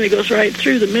 70 goes right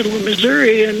through the middle of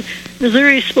Missouri. And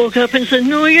Missouri spoke up and said,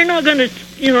 no, you're not going to,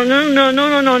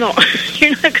 no.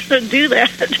 You're not going to do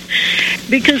that.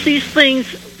 Because these things,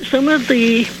 some of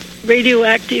the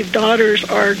radioactive daughters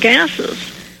are gases.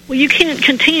 Well, you can't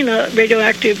contain a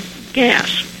radioactive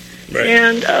gas.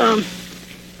 Right.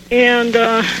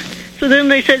 So then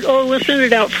they said, oh, we'll send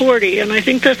it out 40, and I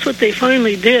think that's what they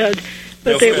finally did.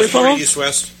 But it was 40 all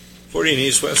east-west, 40 and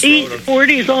east-west.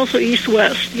 40 is also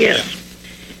east-west, yes.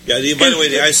 Yeah, by the way,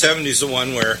 the I-70 is the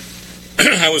one where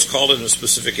I was called in a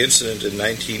specific incident in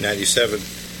 1997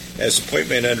 as a point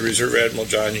man under Reserve Admiral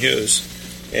John Hughes,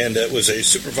 and it was a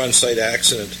Superfund site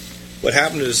accident. What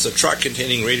happened is the truck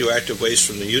containing radioactive waste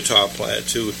from the Utah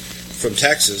plant from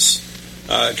Texas,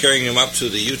 carrying them up to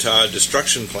the Utah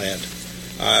destruction plant,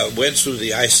 went through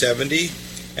the I-70,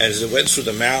 and as it went through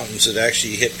the mountains, it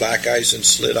actually hit black ice and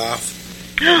slid off.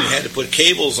 We had to put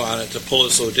cables on it to pull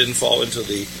it so it didn't fall into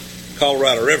the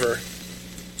Colorado River,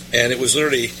 and it was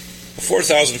literally a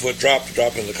 4,000-foot drop to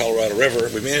drop into the Colorado River.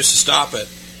 We managed to stop it,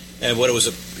 and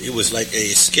it was like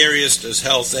a scariest as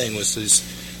hell thing was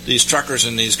these truckers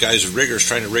and these guys, riggers,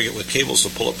 trying to rig it with cables to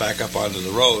pull it back up onto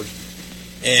the road.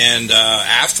 And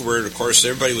afterward, of course,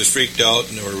 everybody was freaked out,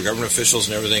 and there were government officials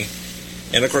and everything.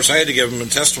 And, of course, I had to give them a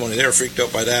testimony. They were freaked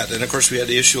out by that. And, of course, we had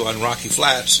the issue on Rocky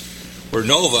Flats where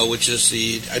NOVA, which is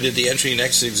I did the entry and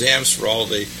exit exams for all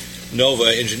the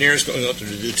NOVA engineers going out there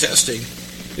to do testing.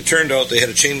 It turned out they had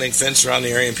a chain link fence around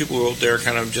the area, and people were out there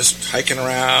kind of just hiking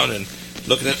around and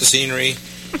looking at the scenery.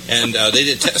 And they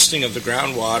did testing of the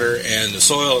groundwater and the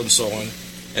soil and so on.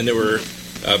 And there were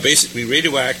basically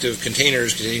radioactive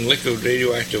containers containing liquid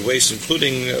radioactive waste,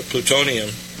 including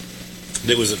plutonium.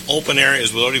 There was an open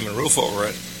areas without even a roof over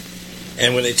it.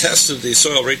 And when they tested the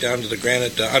soil right down to the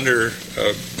granite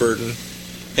burden,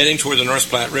 heading toward the North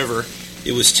Platte River,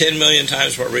 it was 10 million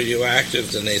times more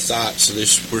radioactive than they thought. So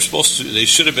they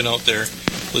should have been out there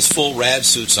with full rad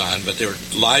suits on, but they were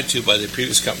lied to by the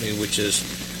previous company, which is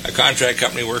a contract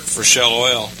company worked for Shell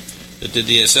Oil that did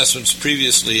the assessments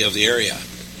previously of the area.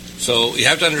 So you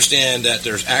have to understand that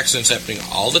there's accidents happening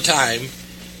all the time.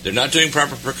 They're not doing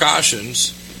proper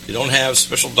precautions. They don't have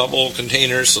special double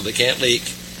containers so they can't leak.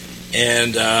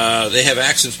 And they have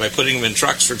accidents by putting them in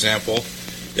trucks, for example,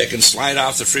 that can slide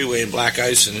off the freeway in black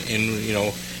ice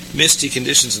in misty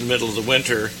conditions in the middle of the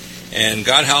winter. And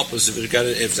God help us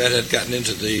if that had gotten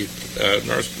into the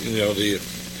the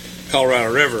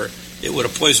Colorado River, it would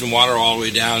have poisoned water all the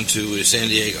way down to San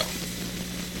Diego.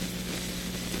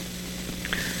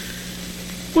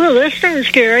 Well, that sounds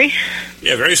scary.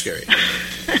 Yeah, very scary.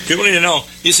 People need to know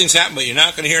these things happen, but you're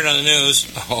not going to hear it on the news.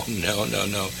 Oh, no.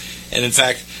 And in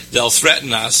fact, they'll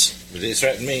threaten us, they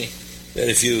threaten me, that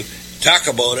if you talk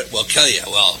about it, we'll kill you.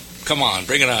 Well, come on,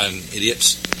 bring it on,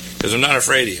 idiots, because I'm not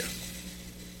afraid of you.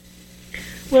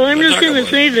 Well, I'm just going to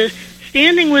say this.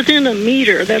 Standing within a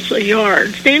meter, that's a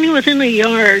yard, standing within a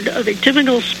yard of a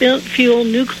typical spent fuel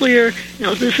nuclear,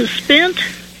 now this is spent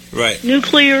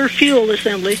nuclear fuel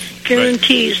assembly,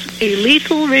 guarantees a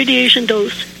lethal radiation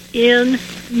dose in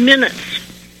minutes.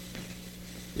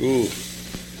 Ooh,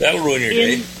 that'll ruin your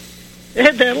day.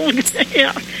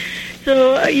 Yeah.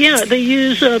 So, they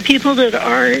use people that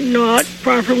are not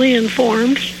properly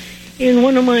informed. In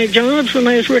one of my jobs when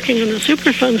I was working on the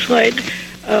Superfund site,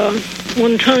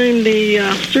 one time the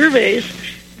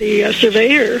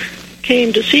surveyor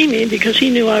came to see me because he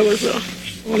knew I was an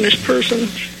honest person.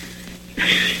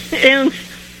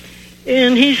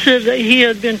 And he said that he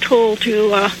had been told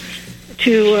to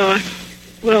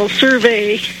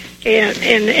survey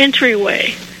an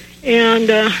entryway, and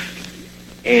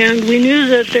we knew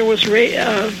that there was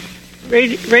radon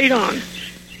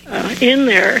in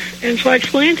there, and so I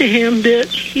explained to him that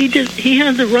he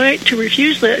had the right to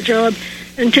refuse that job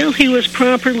until he was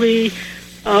properly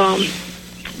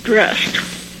dressed,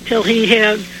 till he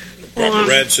had proper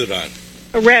rad suit on.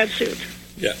 A rad suit.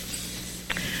 Yeah.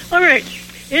 All right.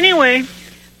 Anyway,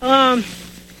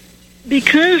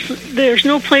 because there's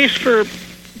no place for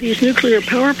these nuclear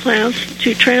power plants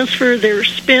to transfer their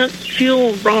spent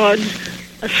fuel rods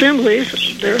assemblies.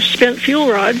 They're spent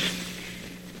fuel rods.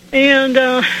 And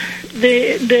so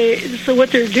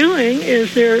what they're doing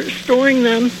is they're storing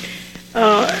them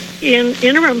in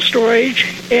interim storage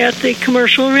at the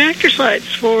commercial reactor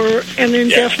sites for an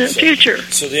indefinite future.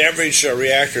 So the average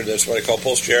reactor, that's what I call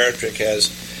post-reactoric, has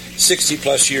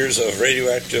 60-plus years of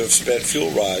radioactive spent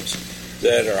fuel rods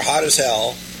that are hot as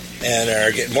hell and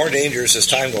are getting more dangerous as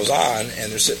time goes on,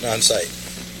 and they're sitting on site.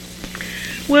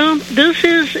 Well, this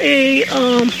is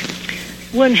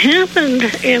what happened,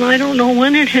 and I don't know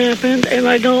when it happened, and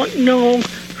I don't know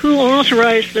who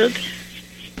authorized it,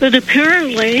 but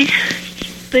apparently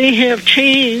they have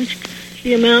changed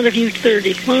the amount of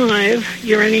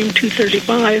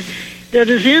uranium-235, that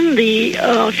is in the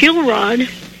fuel rod,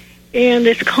 and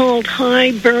it's called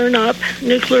high burn-up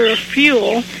nuclear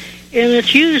fuel, and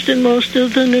it's used in most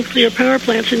of the nuclear power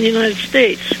plants in the United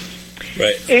States.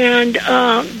 Right. And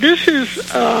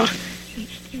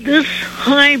this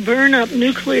high burn-up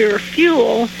nuclear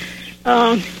fuel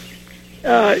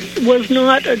was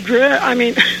not addressed. I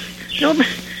mean,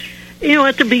 in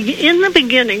the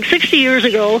beginning, 60 years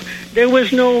ago, there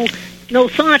was no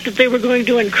thought that they were going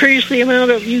to increase the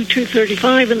amount of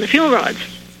U-235 in the fuel rods.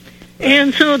 Right.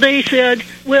 And so they said,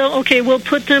 well, okay, we'll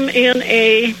put them in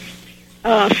a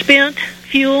spent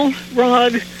fuel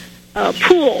rod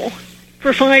pool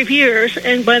for 5 years,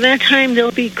 and by that time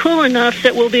they'll be cool enough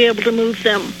that we'll be able to move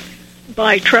them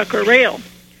by truck or rail.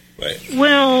 Right.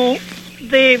 Well,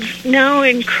 they've now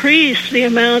increased the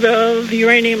amount of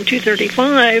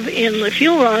uranium-235 in the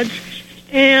fuel rods,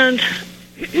 and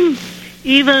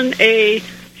even a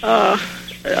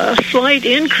slight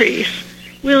increase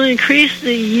will increase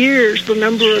the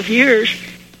number of years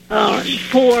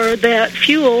for that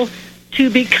fuel to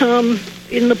become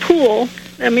in the pool.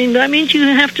 I mean, that means you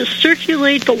have to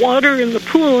circulate the water in the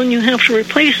pool, and you have to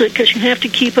replace it because you have to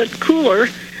keep it cooler.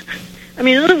 I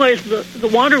mean, otherwise the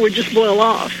water would just boil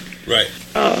off. Right.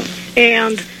 So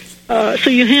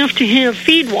you have to have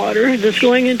feed water that's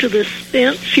going into the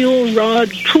spent fuel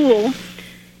rod pool,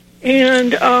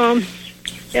 and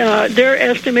they're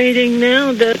estimating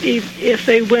now that if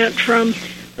they went from,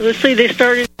 let's say they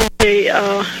started with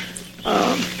a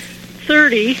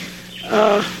 30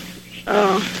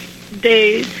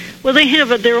 days. Well, they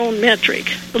have their own metric.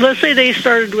 But let's say they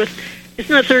started with, it's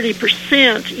not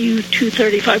 30%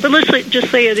 U-235, but let's just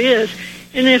say it is.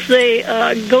 And if they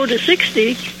go to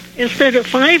 60, instead of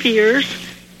 5 years,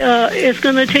 it's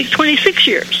going to take 26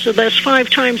 years. So that's 5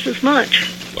 times as much.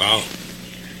 Wow.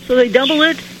 So they double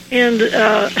it, and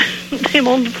they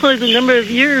multiply the number of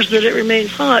years that it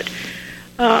remains hot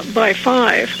by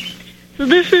 5. So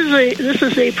this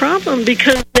is a problem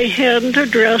because they hadn't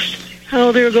addressed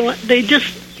how they're going. They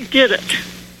just did it,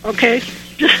 okay?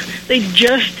 They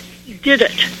just did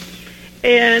it,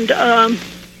 and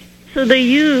so they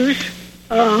use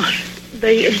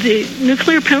the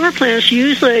nuclear power plants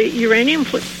use a uranium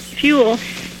fuel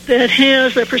that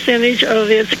has a percentage of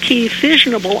its key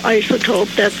fissionable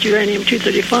isotope, that's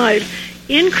uranium-235,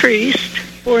 increased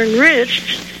or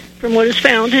enriched from what is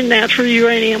found in natural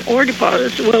uranium ore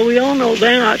deposits. Well, we all know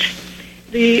that.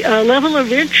 The level of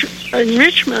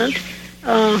enrichment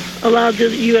allowed the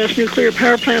U.S. nuclear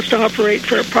power plants to operate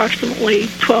for approximately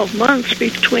 12 months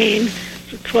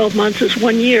 12 months is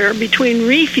 1 year, between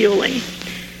refueling.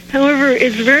 However,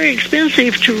 it's very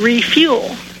expensive to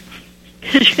refuel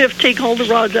because you have to take all the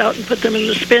rods out and put them in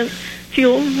the spent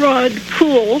fuel rod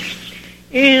pool,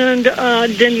 and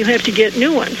then you have to get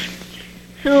new ones.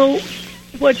 So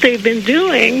what they've been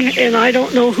doing, and I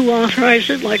don't know who authorized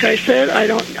it, like I said, I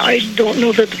don't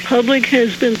know that the public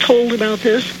has been told about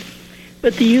this,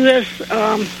 but the U.S.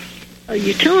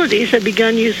 Utilities have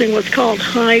begun using what's called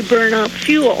high burn-up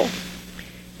fuel.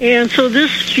 And so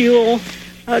this fuel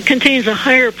contains a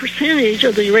higher percentage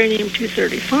of the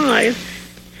uranium-235,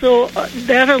 so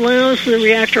that allows the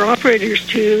reactor operators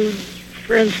to,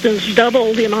 for instance,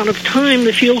 double the amount of time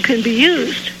the fuel can be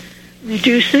used,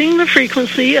 reducing the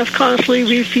frequency of costly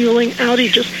refueling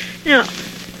outages. Now,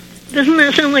 doesn't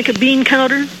that sound like a bean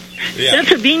counter? Yeah.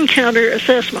 That's a bean counter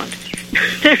assessment.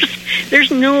 There's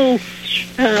no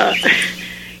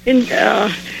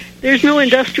there's no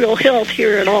industrial health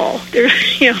here at all. There's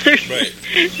right.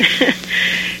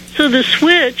 So the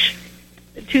switch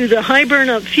to the high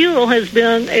burn-up fuel has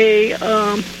been a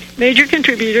major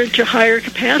contributor to higher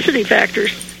capacity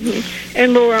factors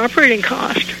and lower operating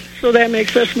cost. So that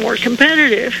makes us more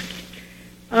competitive.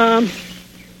 And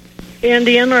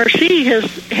the NRC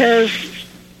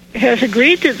has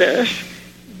agreed to this,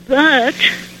 but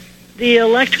the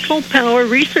Electrical Power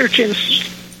Research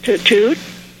Institute,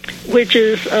 which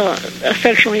is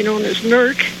affectionately known as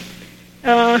NUKE,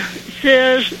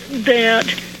 says that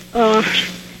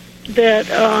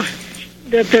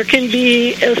that there can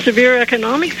be severe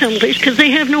economic penalties because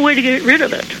they have no way to get rid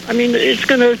of it. I mean, it's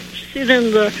going to sit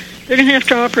in they're going to have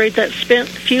to operate that spent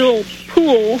fuel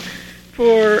pool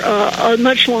for a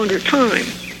much longer time,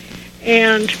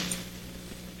 and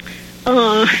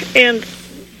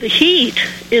the heat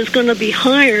is going to be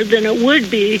higher than it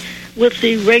would be with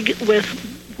with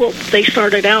what they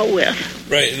started out with.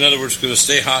 Right. In other words, it's going to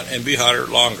stay hot and be hotter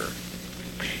longer.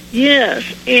 Yes,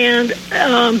 and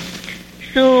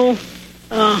so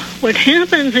what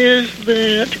happens is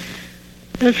that,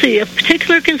 let's see, a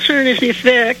particular concern is the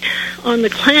effect on the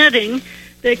cladding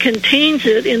that contains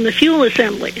it in the fuel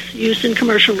assemblies used in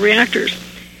commercial reactors.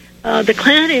 The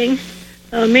cladding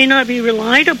may not be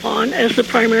relied upon as the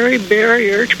primary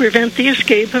barrier to prevent the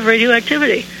escape of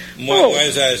radioactivity. Why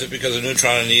is that? Is it because of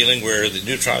neutron annealing, where the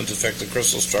neutrons affect the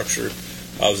crystal structure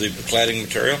of the cladding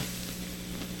material?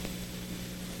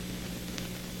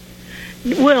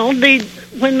 Well,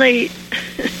 when they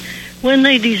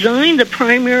designed the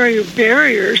primary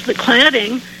barriers, the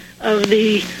cladding of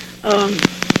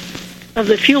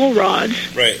the fuel rods,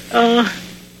 right?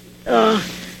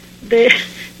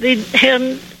 They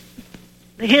hadn't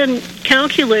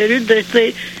calculated that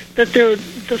the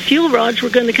fuel rods were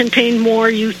going to contain more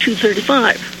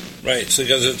U-235. Right. So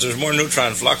because if there's more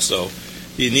neutron flux, though,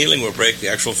 the annealing will break the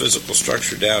actual physical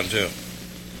structure down too.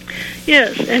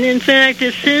 Yes, and in fact,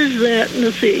 it says that.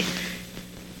 Let's see.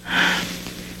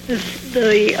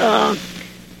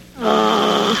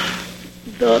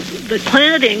 The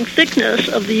cladding thickness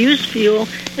of the used fuel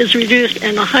is reduced,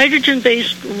 and a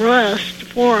hydrogen-based rust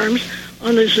forms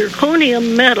on the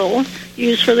zirconium metal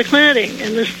used for the cladding,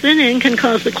 and this thinning can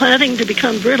cause the cladding to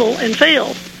become brittle and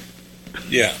fail.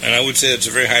 Yeah, and I would say it's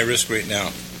a very high risk right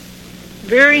now.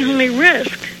 Very high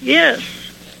risk, yes.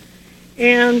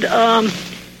 And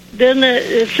then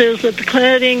it says that the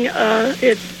cladding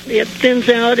it thins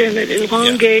out and it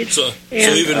elongates. Yeah.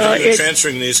 So even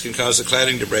transferring these can cause the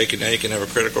cladding to break, and now you can have a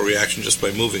critical reaction just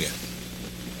by moving it.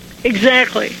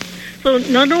 Exactly. So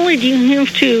not only do you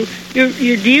have to,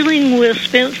 you're dealing with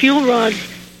spent fuel rods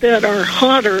that are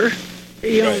hotter.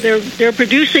 You know, right. they're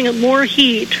producing more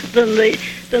heat than they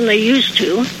used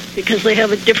to because they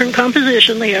have a different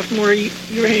composition. They have more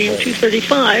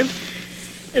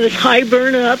uranium-235, and it's high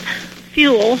burn-up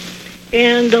fuel,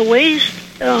 and the waste.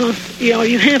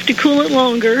 You have to cool it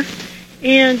longer,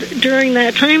 and during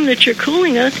that time that you're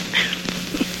cooling it,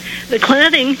 the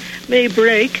cladding may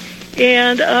break,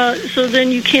 and so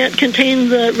then you can't contain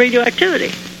the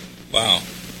radioactivity. Wow.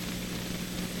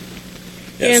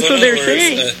 Yeah, and so they're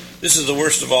saying this is the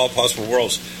worst of all possible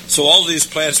worlds. So all these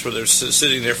plants where they're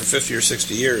sitting there for 50 or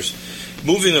 60 years,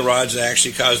 moving the rods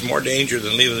actually cause more danger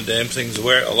than leaving the damn things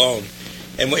alone.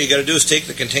 And what you got to do is take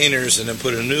the containers and then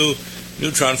put a new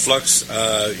neutron flux,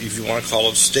 if you want to call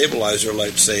it stabilizer,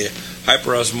 like say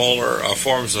hyperosmolar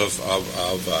forms of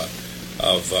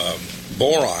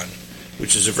boron,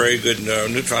 which is a very good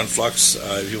neutron flux,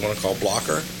 if you want to call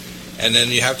blocker. And then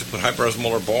you have to put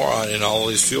hyperosmolar boron in all of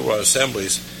these fuel rod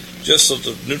assemblies, just so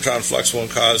the neutron flux won't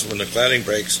cause, when the cladding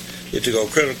breaks, it to go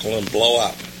critical and blow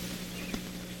up.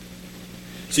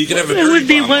 So you can have a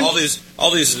dirty bomb.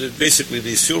 All these basically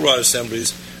these fuel rod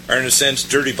assemblies are in a sense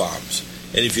dirty bombs,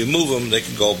 and if you move them, they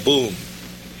can go boom.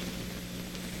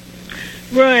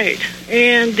 Right,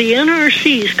 and the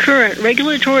NRC's current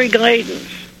regulatory guidance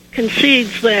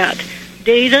concedes that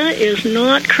data is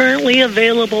not currently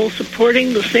available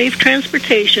supporting the safe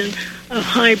transportation of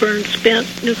high-burn spent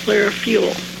nuclear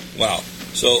fuel. Wow.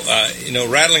 So,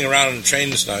 rattling around in a train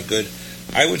is not good.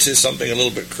 I would say something a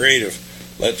little bit creative.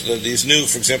 Let these new,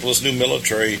 for example, this new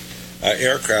military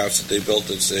aircraft that they built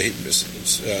with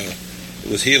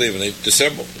helium, and they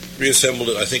reassembled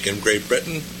it, I think, in Great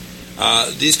Britain.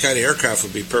 These kind of aircraft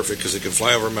would be perfect because they can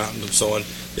fly over mountains and so on.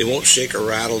 They won't shake or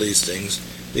rattle these things.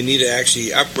 They need to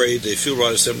actually upgrade the fuel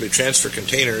rod assembly transfer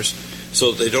containers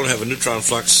so that they don't have a neutron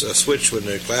flux switch when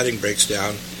the cladding breaks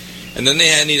down. And then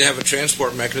they need to have a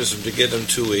transport mechanism to get them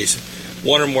to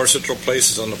one or more central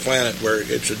places on the planet where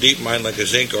it's a deep mine like a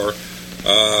zinc or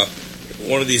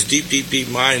one of these deep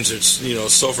mines that's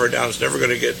so far down it's never going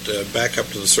to get back up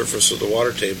to the surface of the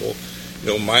water table,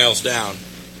 miles down,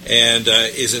 and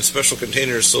is in special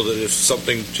containers so that if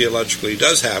something geologically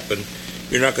does happen,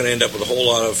 you're not going to end up with a whole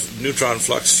lot of neutron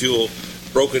flux fuel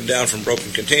broken down from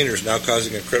broken containers, now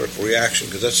causing a critical reaction,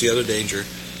 because that's the other danger.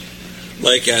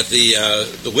 Like at the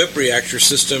WIP reactor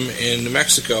system in New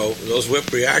Mexico, those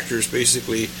WIP reactors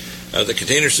basically, the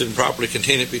containers didn't properly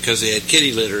contain it because they had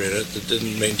kitty litter in it that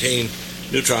didn't maintain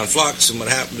neutron flux. And what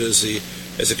happened is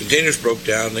as the containers broke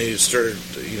down, they started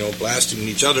blasting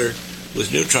each other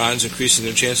with neutrons, increasing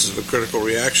their chances of a critical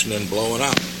reaction and blowing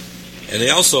up. And they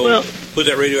also put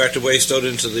that radioactive waste out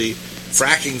into the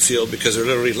fracking field because they're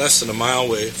literally less than a mile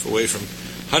away from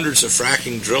hundreds of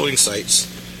fracking drilling sites,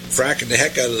 fracking the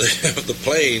heck out of the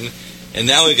plane, and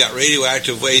now we've got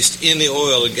radioactive waste in the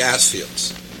oil and gas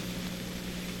fields.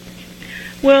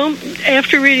 Well,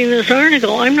 after reading this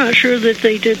article, I'm not sure that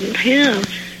they didn't have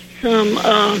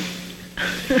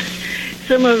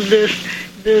some of this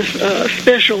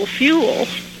special fuel.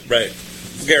 Right.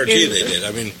 Guarantee they did.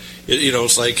 I mean,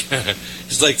 it's like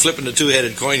flipping a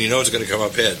two-headed coin. You know it's going to come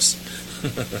up heads.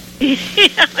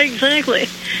 Yeah, exactly.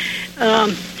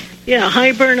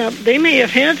 High burn-up. They may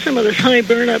have had some of this high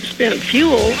burn-up spent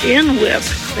fuel in WIP.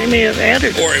 They may have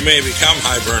added it. Or it may become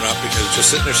high burn-up because it's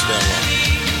just sitting there so damn long.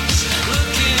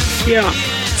 Yeah.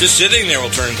 Just sitting there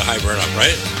will turn into high burn-up,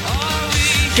 right?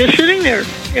 Just sitting there,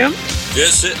 yeah.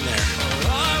 Just sitting there.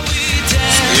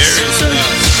 Scary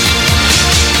stuff.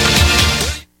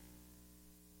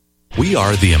 We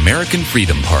are the American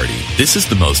Freedom Party. This is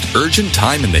the most urgent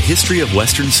time in the history of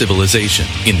Western civilization.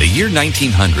 In the year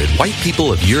 1900, white people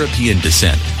of European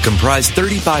descent comprised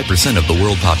 35% of the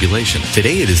world population.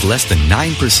 Today it is less than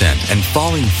 9% and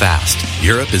falling fast.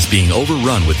 Europe is being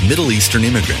overrun with Middle Eastern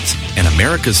immigrants, and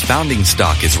America's founding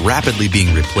stock is rapidly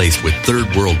being replaced with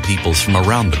third world peoples from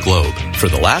around the globe. For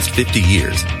the last 50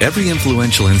 years, every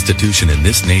influential institution in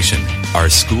this nation, our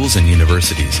schools and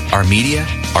universities, our media,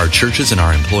 our churches, and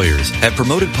our employers have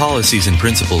promoted policies and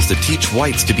principles that teach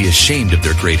whites to be ashamed of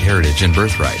their great heritage and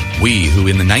birthright. We, who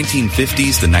in the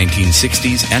 1950s, the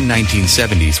 1960s, and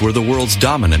 1970s were the world's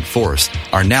dominant force,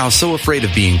 are now so afraid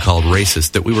of being called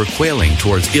racist that we were quailing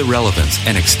towards irrelevance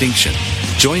and extinction.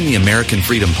 Join the American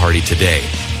Freedom Party today.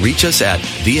 Reach us at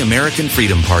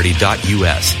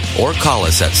theamericanfreedomparty.us or call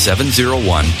us at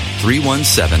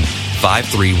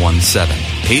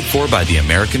 701-317-5317. Paid for by the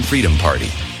American Freedom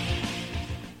Party.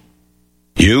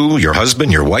 You, your husband,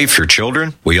 your wife, your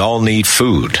children, we all need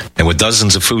food. And with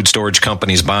dozens of food storage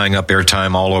companies buying up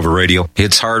airtime all over radio,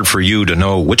 it's hard for you to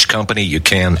know which company you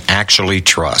can actually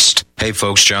trust. Hey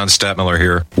folks, John Stadtmiller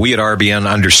here. We at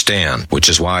RBN understand, which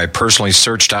is why I personally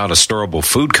searched out a storable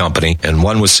food company and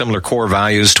one with similar core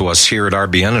values to us here at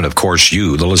RBN and of course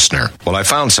you, the listener. Well, I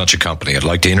found such a company. I'd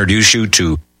like to introduce you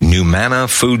to Numana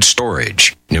Food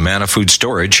Storage. Numana Food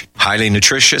Storage, highly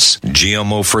nutritious,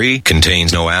 GMO-free,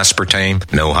 contains no aspartame,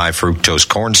 no high-fructose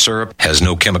corn syrup, has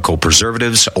no chemical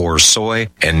preservatives or soy,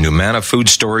 and Numana Food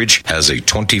Storage has a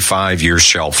 25-year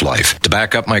shelf life. To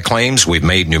back up my claims, we've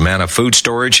made Numana Food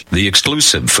Storage the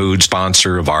exclusive food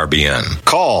sponsor of RBN.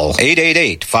 Call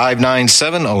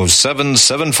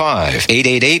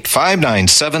 888-597-0775,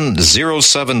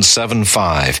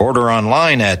 888-597-0775. Order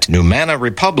online at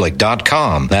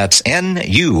NumanaRepublic.com. That's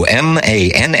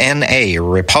NUMANNA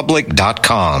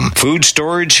Republic.com. Food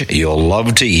storage you'll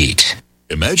love to eat.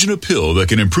 Imagine a pill that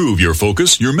can improve your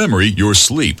focus, your memory, your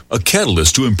sleep. A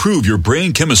catalyst to improve your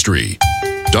brain chemistry.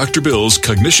 Dr. Bill's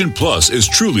Cognition Plus is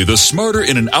truly the smarter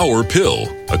in an hour pill.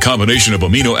 A combination of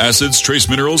amino acids, trace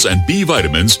minerals, and B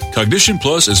vitamins, Cognition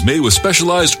Plus is made with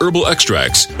specialized herbal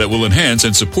extracts that will enhance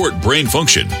and support brain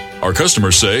function. Our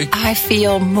customers say, I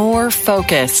feel more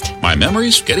focused. My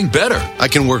memory's getting better. I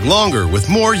can work longer with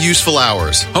more useful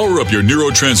hours. Power up your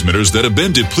neurotransmitters that have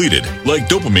been depleted, like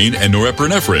dopamine and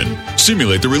norepinephrine.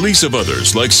 Stimulate the release of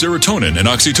others, like serotonin and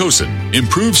oxytocin.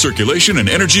 Improve circulation and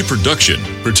energy production.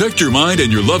 Protect your mind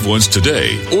and your loved ones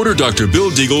today. Order Dr.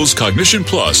 Bill Deagle's Cognition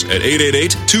Plus at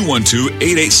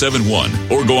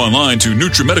 888-212-8871 or go online to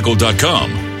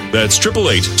Nutrimedical.com. That's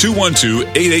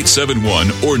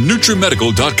 888-212-8871 or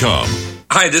Nutrimedical.com.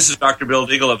 Hi, this is Dr. Bill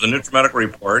Deagle of the Nutrimedical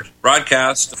Report,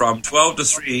 broadcast from 12 to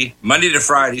 3, Monday to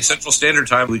Friday, Central Standard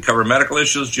Time. We cover medical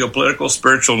issues, geopolitical,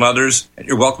 spiritual, and others, and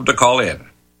you're welcome to call in.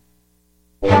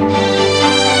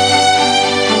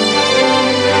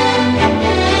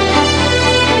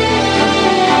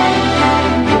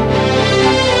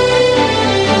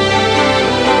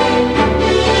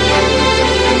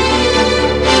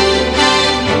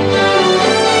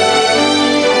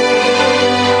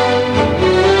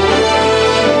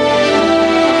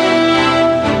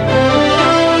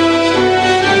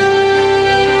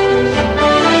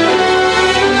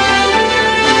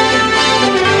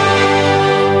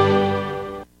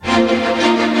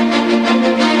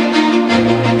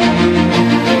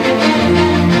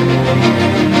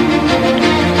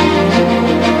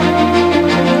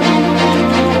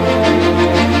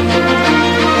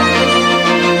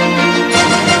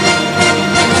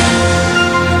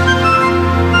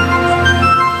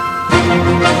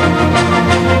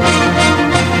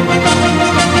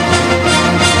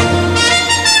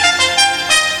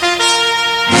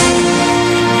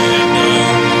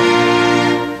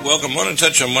 want to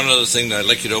touch on one other thing that I'd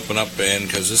like you to open up, Ben,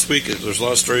 because this week there's a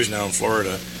lot of stories now in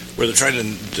Florida where they're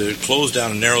trying to close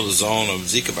down and narrow the zone of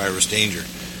Zika virus danger.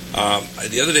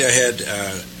 The other day I had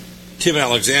Tim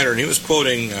Alexander, and he was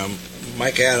quoting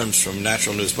Mike Adams from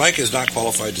Natural News. Mike is not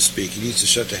qualified to speak. He needs to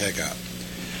shut the heck up.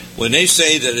 When they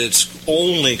say that it's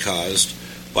only caused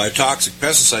by toxic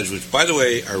pesticides, which, by the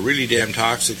way, are really damn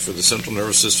toxic for the central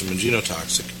nervous system and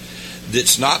genotoxic,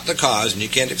 that's not the cause, and you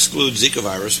can't exclude Zika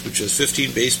virus, which has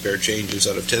 15 base pair changes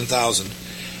out of 10,000,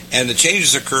 and the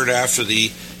changes occurred after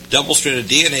the double-stranded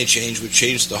DNA change, which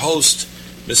changed the host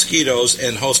mosquitoes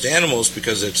and host animals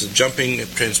because it's a jumping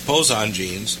transposon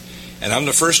genes. And I'm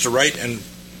the first to write and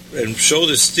show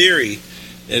this theory,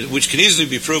 which can easily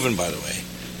be proven, by the way.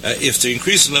 If the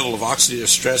increasing level of oxidative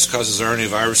stress causes RNA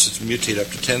viruses to mutate up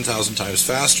to 10,000 times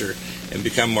faster and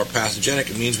become more pathogenic,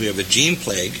 it means we have a gene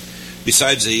plague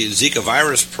besides the Zika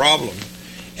virus problem.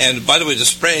 And by the way, the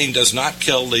spraying does not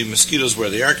kill the mosquitoes where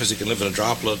they are, because they can live in a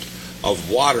droplet of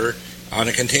water on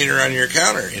a container on your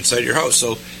counter inside your house.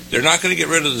 So they're not going to get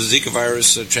rid of the Zika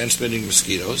virus transmitting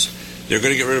mosquitoes. They're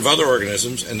going to get rid of other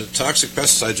organisms, and the toxic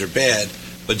pesticides are bad.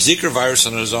 But Zika virus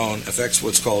on its own affects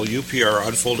what's called UPR,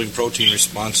 unfolding protein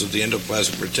response of the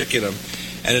endoplasmic reticulum,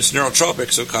 and it's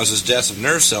neurotropic, so it causes death of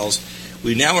nerve cells.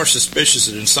 We now are suspicious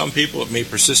that in some people it may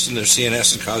persist in their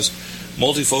CNS and cause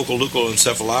multifocal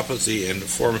leukoencephalopathy and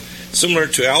form similar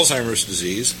to Alzheimer's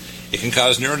disease. It can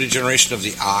cause neurodegeneration of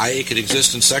the eye. It can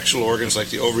exist in sexual organs like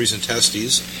the ovaries and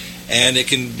testes, and it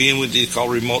can be in what they call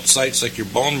remote sites like your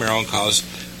bone marrow and cause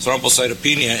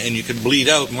thrombocytopenia, and you can bleed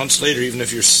out months later even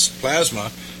if your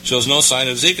plasma shows no sign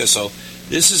of Zika. So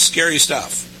this is scary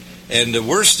stuff. And the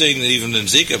worst thing that even than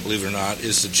Zika, believe it or not,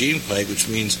 is the gene plague, which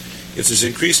means if there's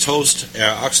increased host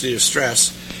oxidative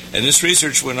stress, and this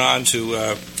research went on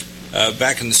to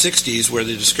back in the 60s where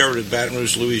they discovered at Baton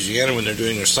Rouge, Louisiana, when they're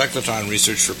doing their cyclotron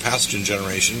research for pathogen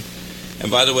generation.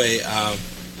 And by the way,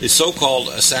 the so-called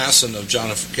assassin of John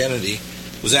F. Kennedy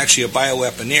was actually a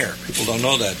bioweaponeer. People don't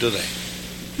know that, do they?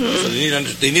 So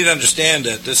they need to understand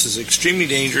that this is extremely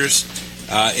dangerous.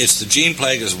 It's the gene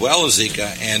plague as well as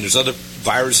Zika, and there's other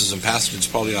viruses and pathogens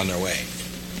probably on their way.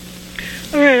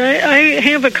 All right, I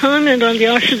have a comment on the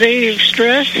oxidative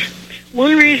stress.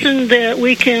 One reason that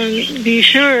we can be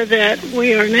sure that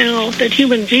we are now, that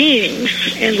human beings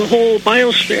and the whole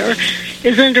biosphere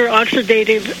is under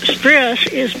oxidative stress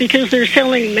is because they're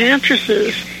selling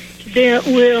mattresses that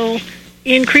will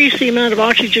increase the amount of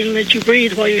oxygen that you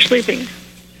breathe while you're sleeping.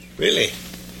 Really?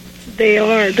 They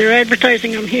are. They're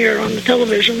advertising them here on the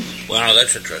television. Wow,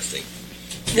 that's interesting.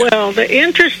 Well, the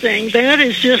interesting,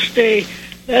 that's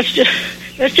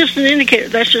just an indicator.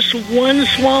 That's just one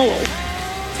swallow.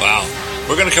 Wow.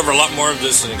 We're going to cover a lot more of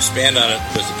this and expand on it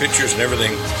with the pictures and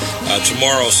everything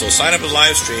tomorrow. So sign up to the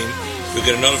live stream. You'll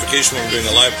get a notification when we're doing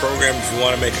a live program. If you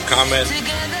want to make a comment,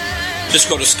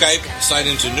 just go to Skype, sign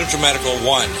into Nutrimedical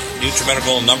 1,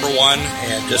 Nutrimedical number 1,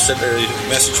 and just send a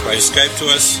message by Skype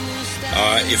to us.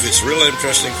 If it's a real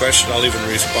interesting question, I'll even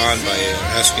respond by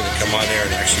asking to come on there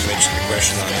and actually mention the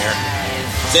question on there.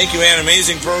 Thank you, Ann.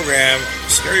 Amazing program.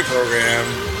 Scary program.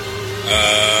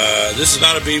 This is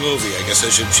not a B movie. I guess I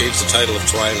should change the title of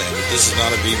Twilight, but this is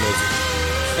not a B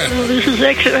movie. No, this is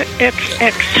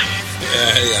XXX.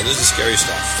 Yeah, this is scary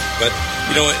stuff. But,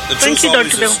 you know, the truth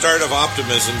always, the start of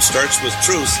optimism starts with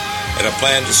truth and a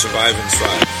plan to survive and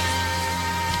thrive.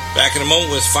 Back in a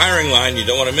moment with Firing Line. You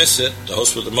don't want to miss it. The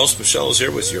host with the most, Michelle, is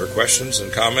here with your questions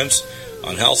and comments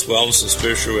on health, wellness, and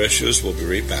spiritual issues. We'll be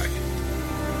right back.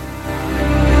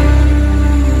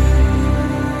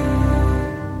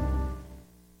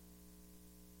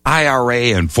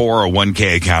 IRA and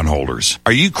 401k account holders,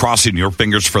 are you crossing your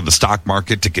fingers for the stock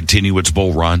market to continue its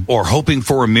bull run, or hoping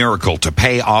for a miracle to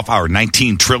pay off our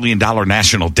 $19 trillion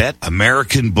national debt?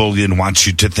 American Bullion wants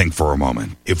you to think for a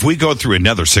moment. If we go through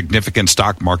another significant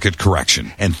stock market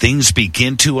correction and things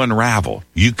begin to unravel,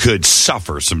 you could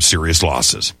suffer some serious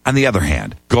losses. On the other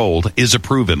hand, gold is a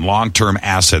proven long-term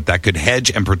asset that could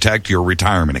hedge and protect your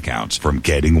retirement accounts from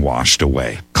getting washed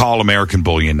away. Call American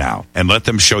Bullion now and let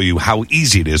them show you how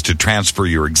easy it is to transfer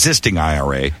your existing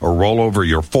IRA or roll over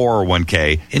your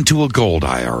 401k into a gold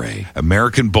IRA.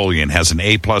 American Bullion has an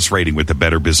A+ rating with the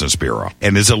Better Business Bureau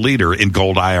and is a leader in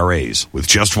gold IRAs. With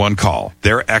just one call,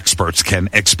 their experts can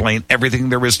explain everything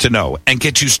there is to know and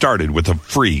get you started with a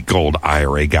free gold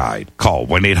IRA guide. Call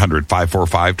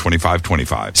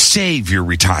 1-800-545-2525. Save your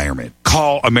retirement.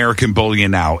 Call American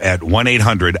Bullion now at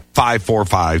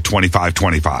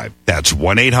 1-800-545-2525. That's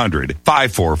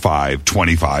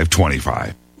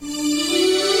 1-800-545-2525.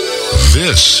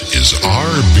 This is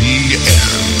RBN,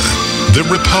 the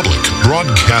Republic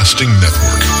Broadcasting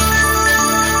Network.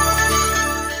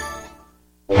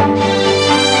 Bye.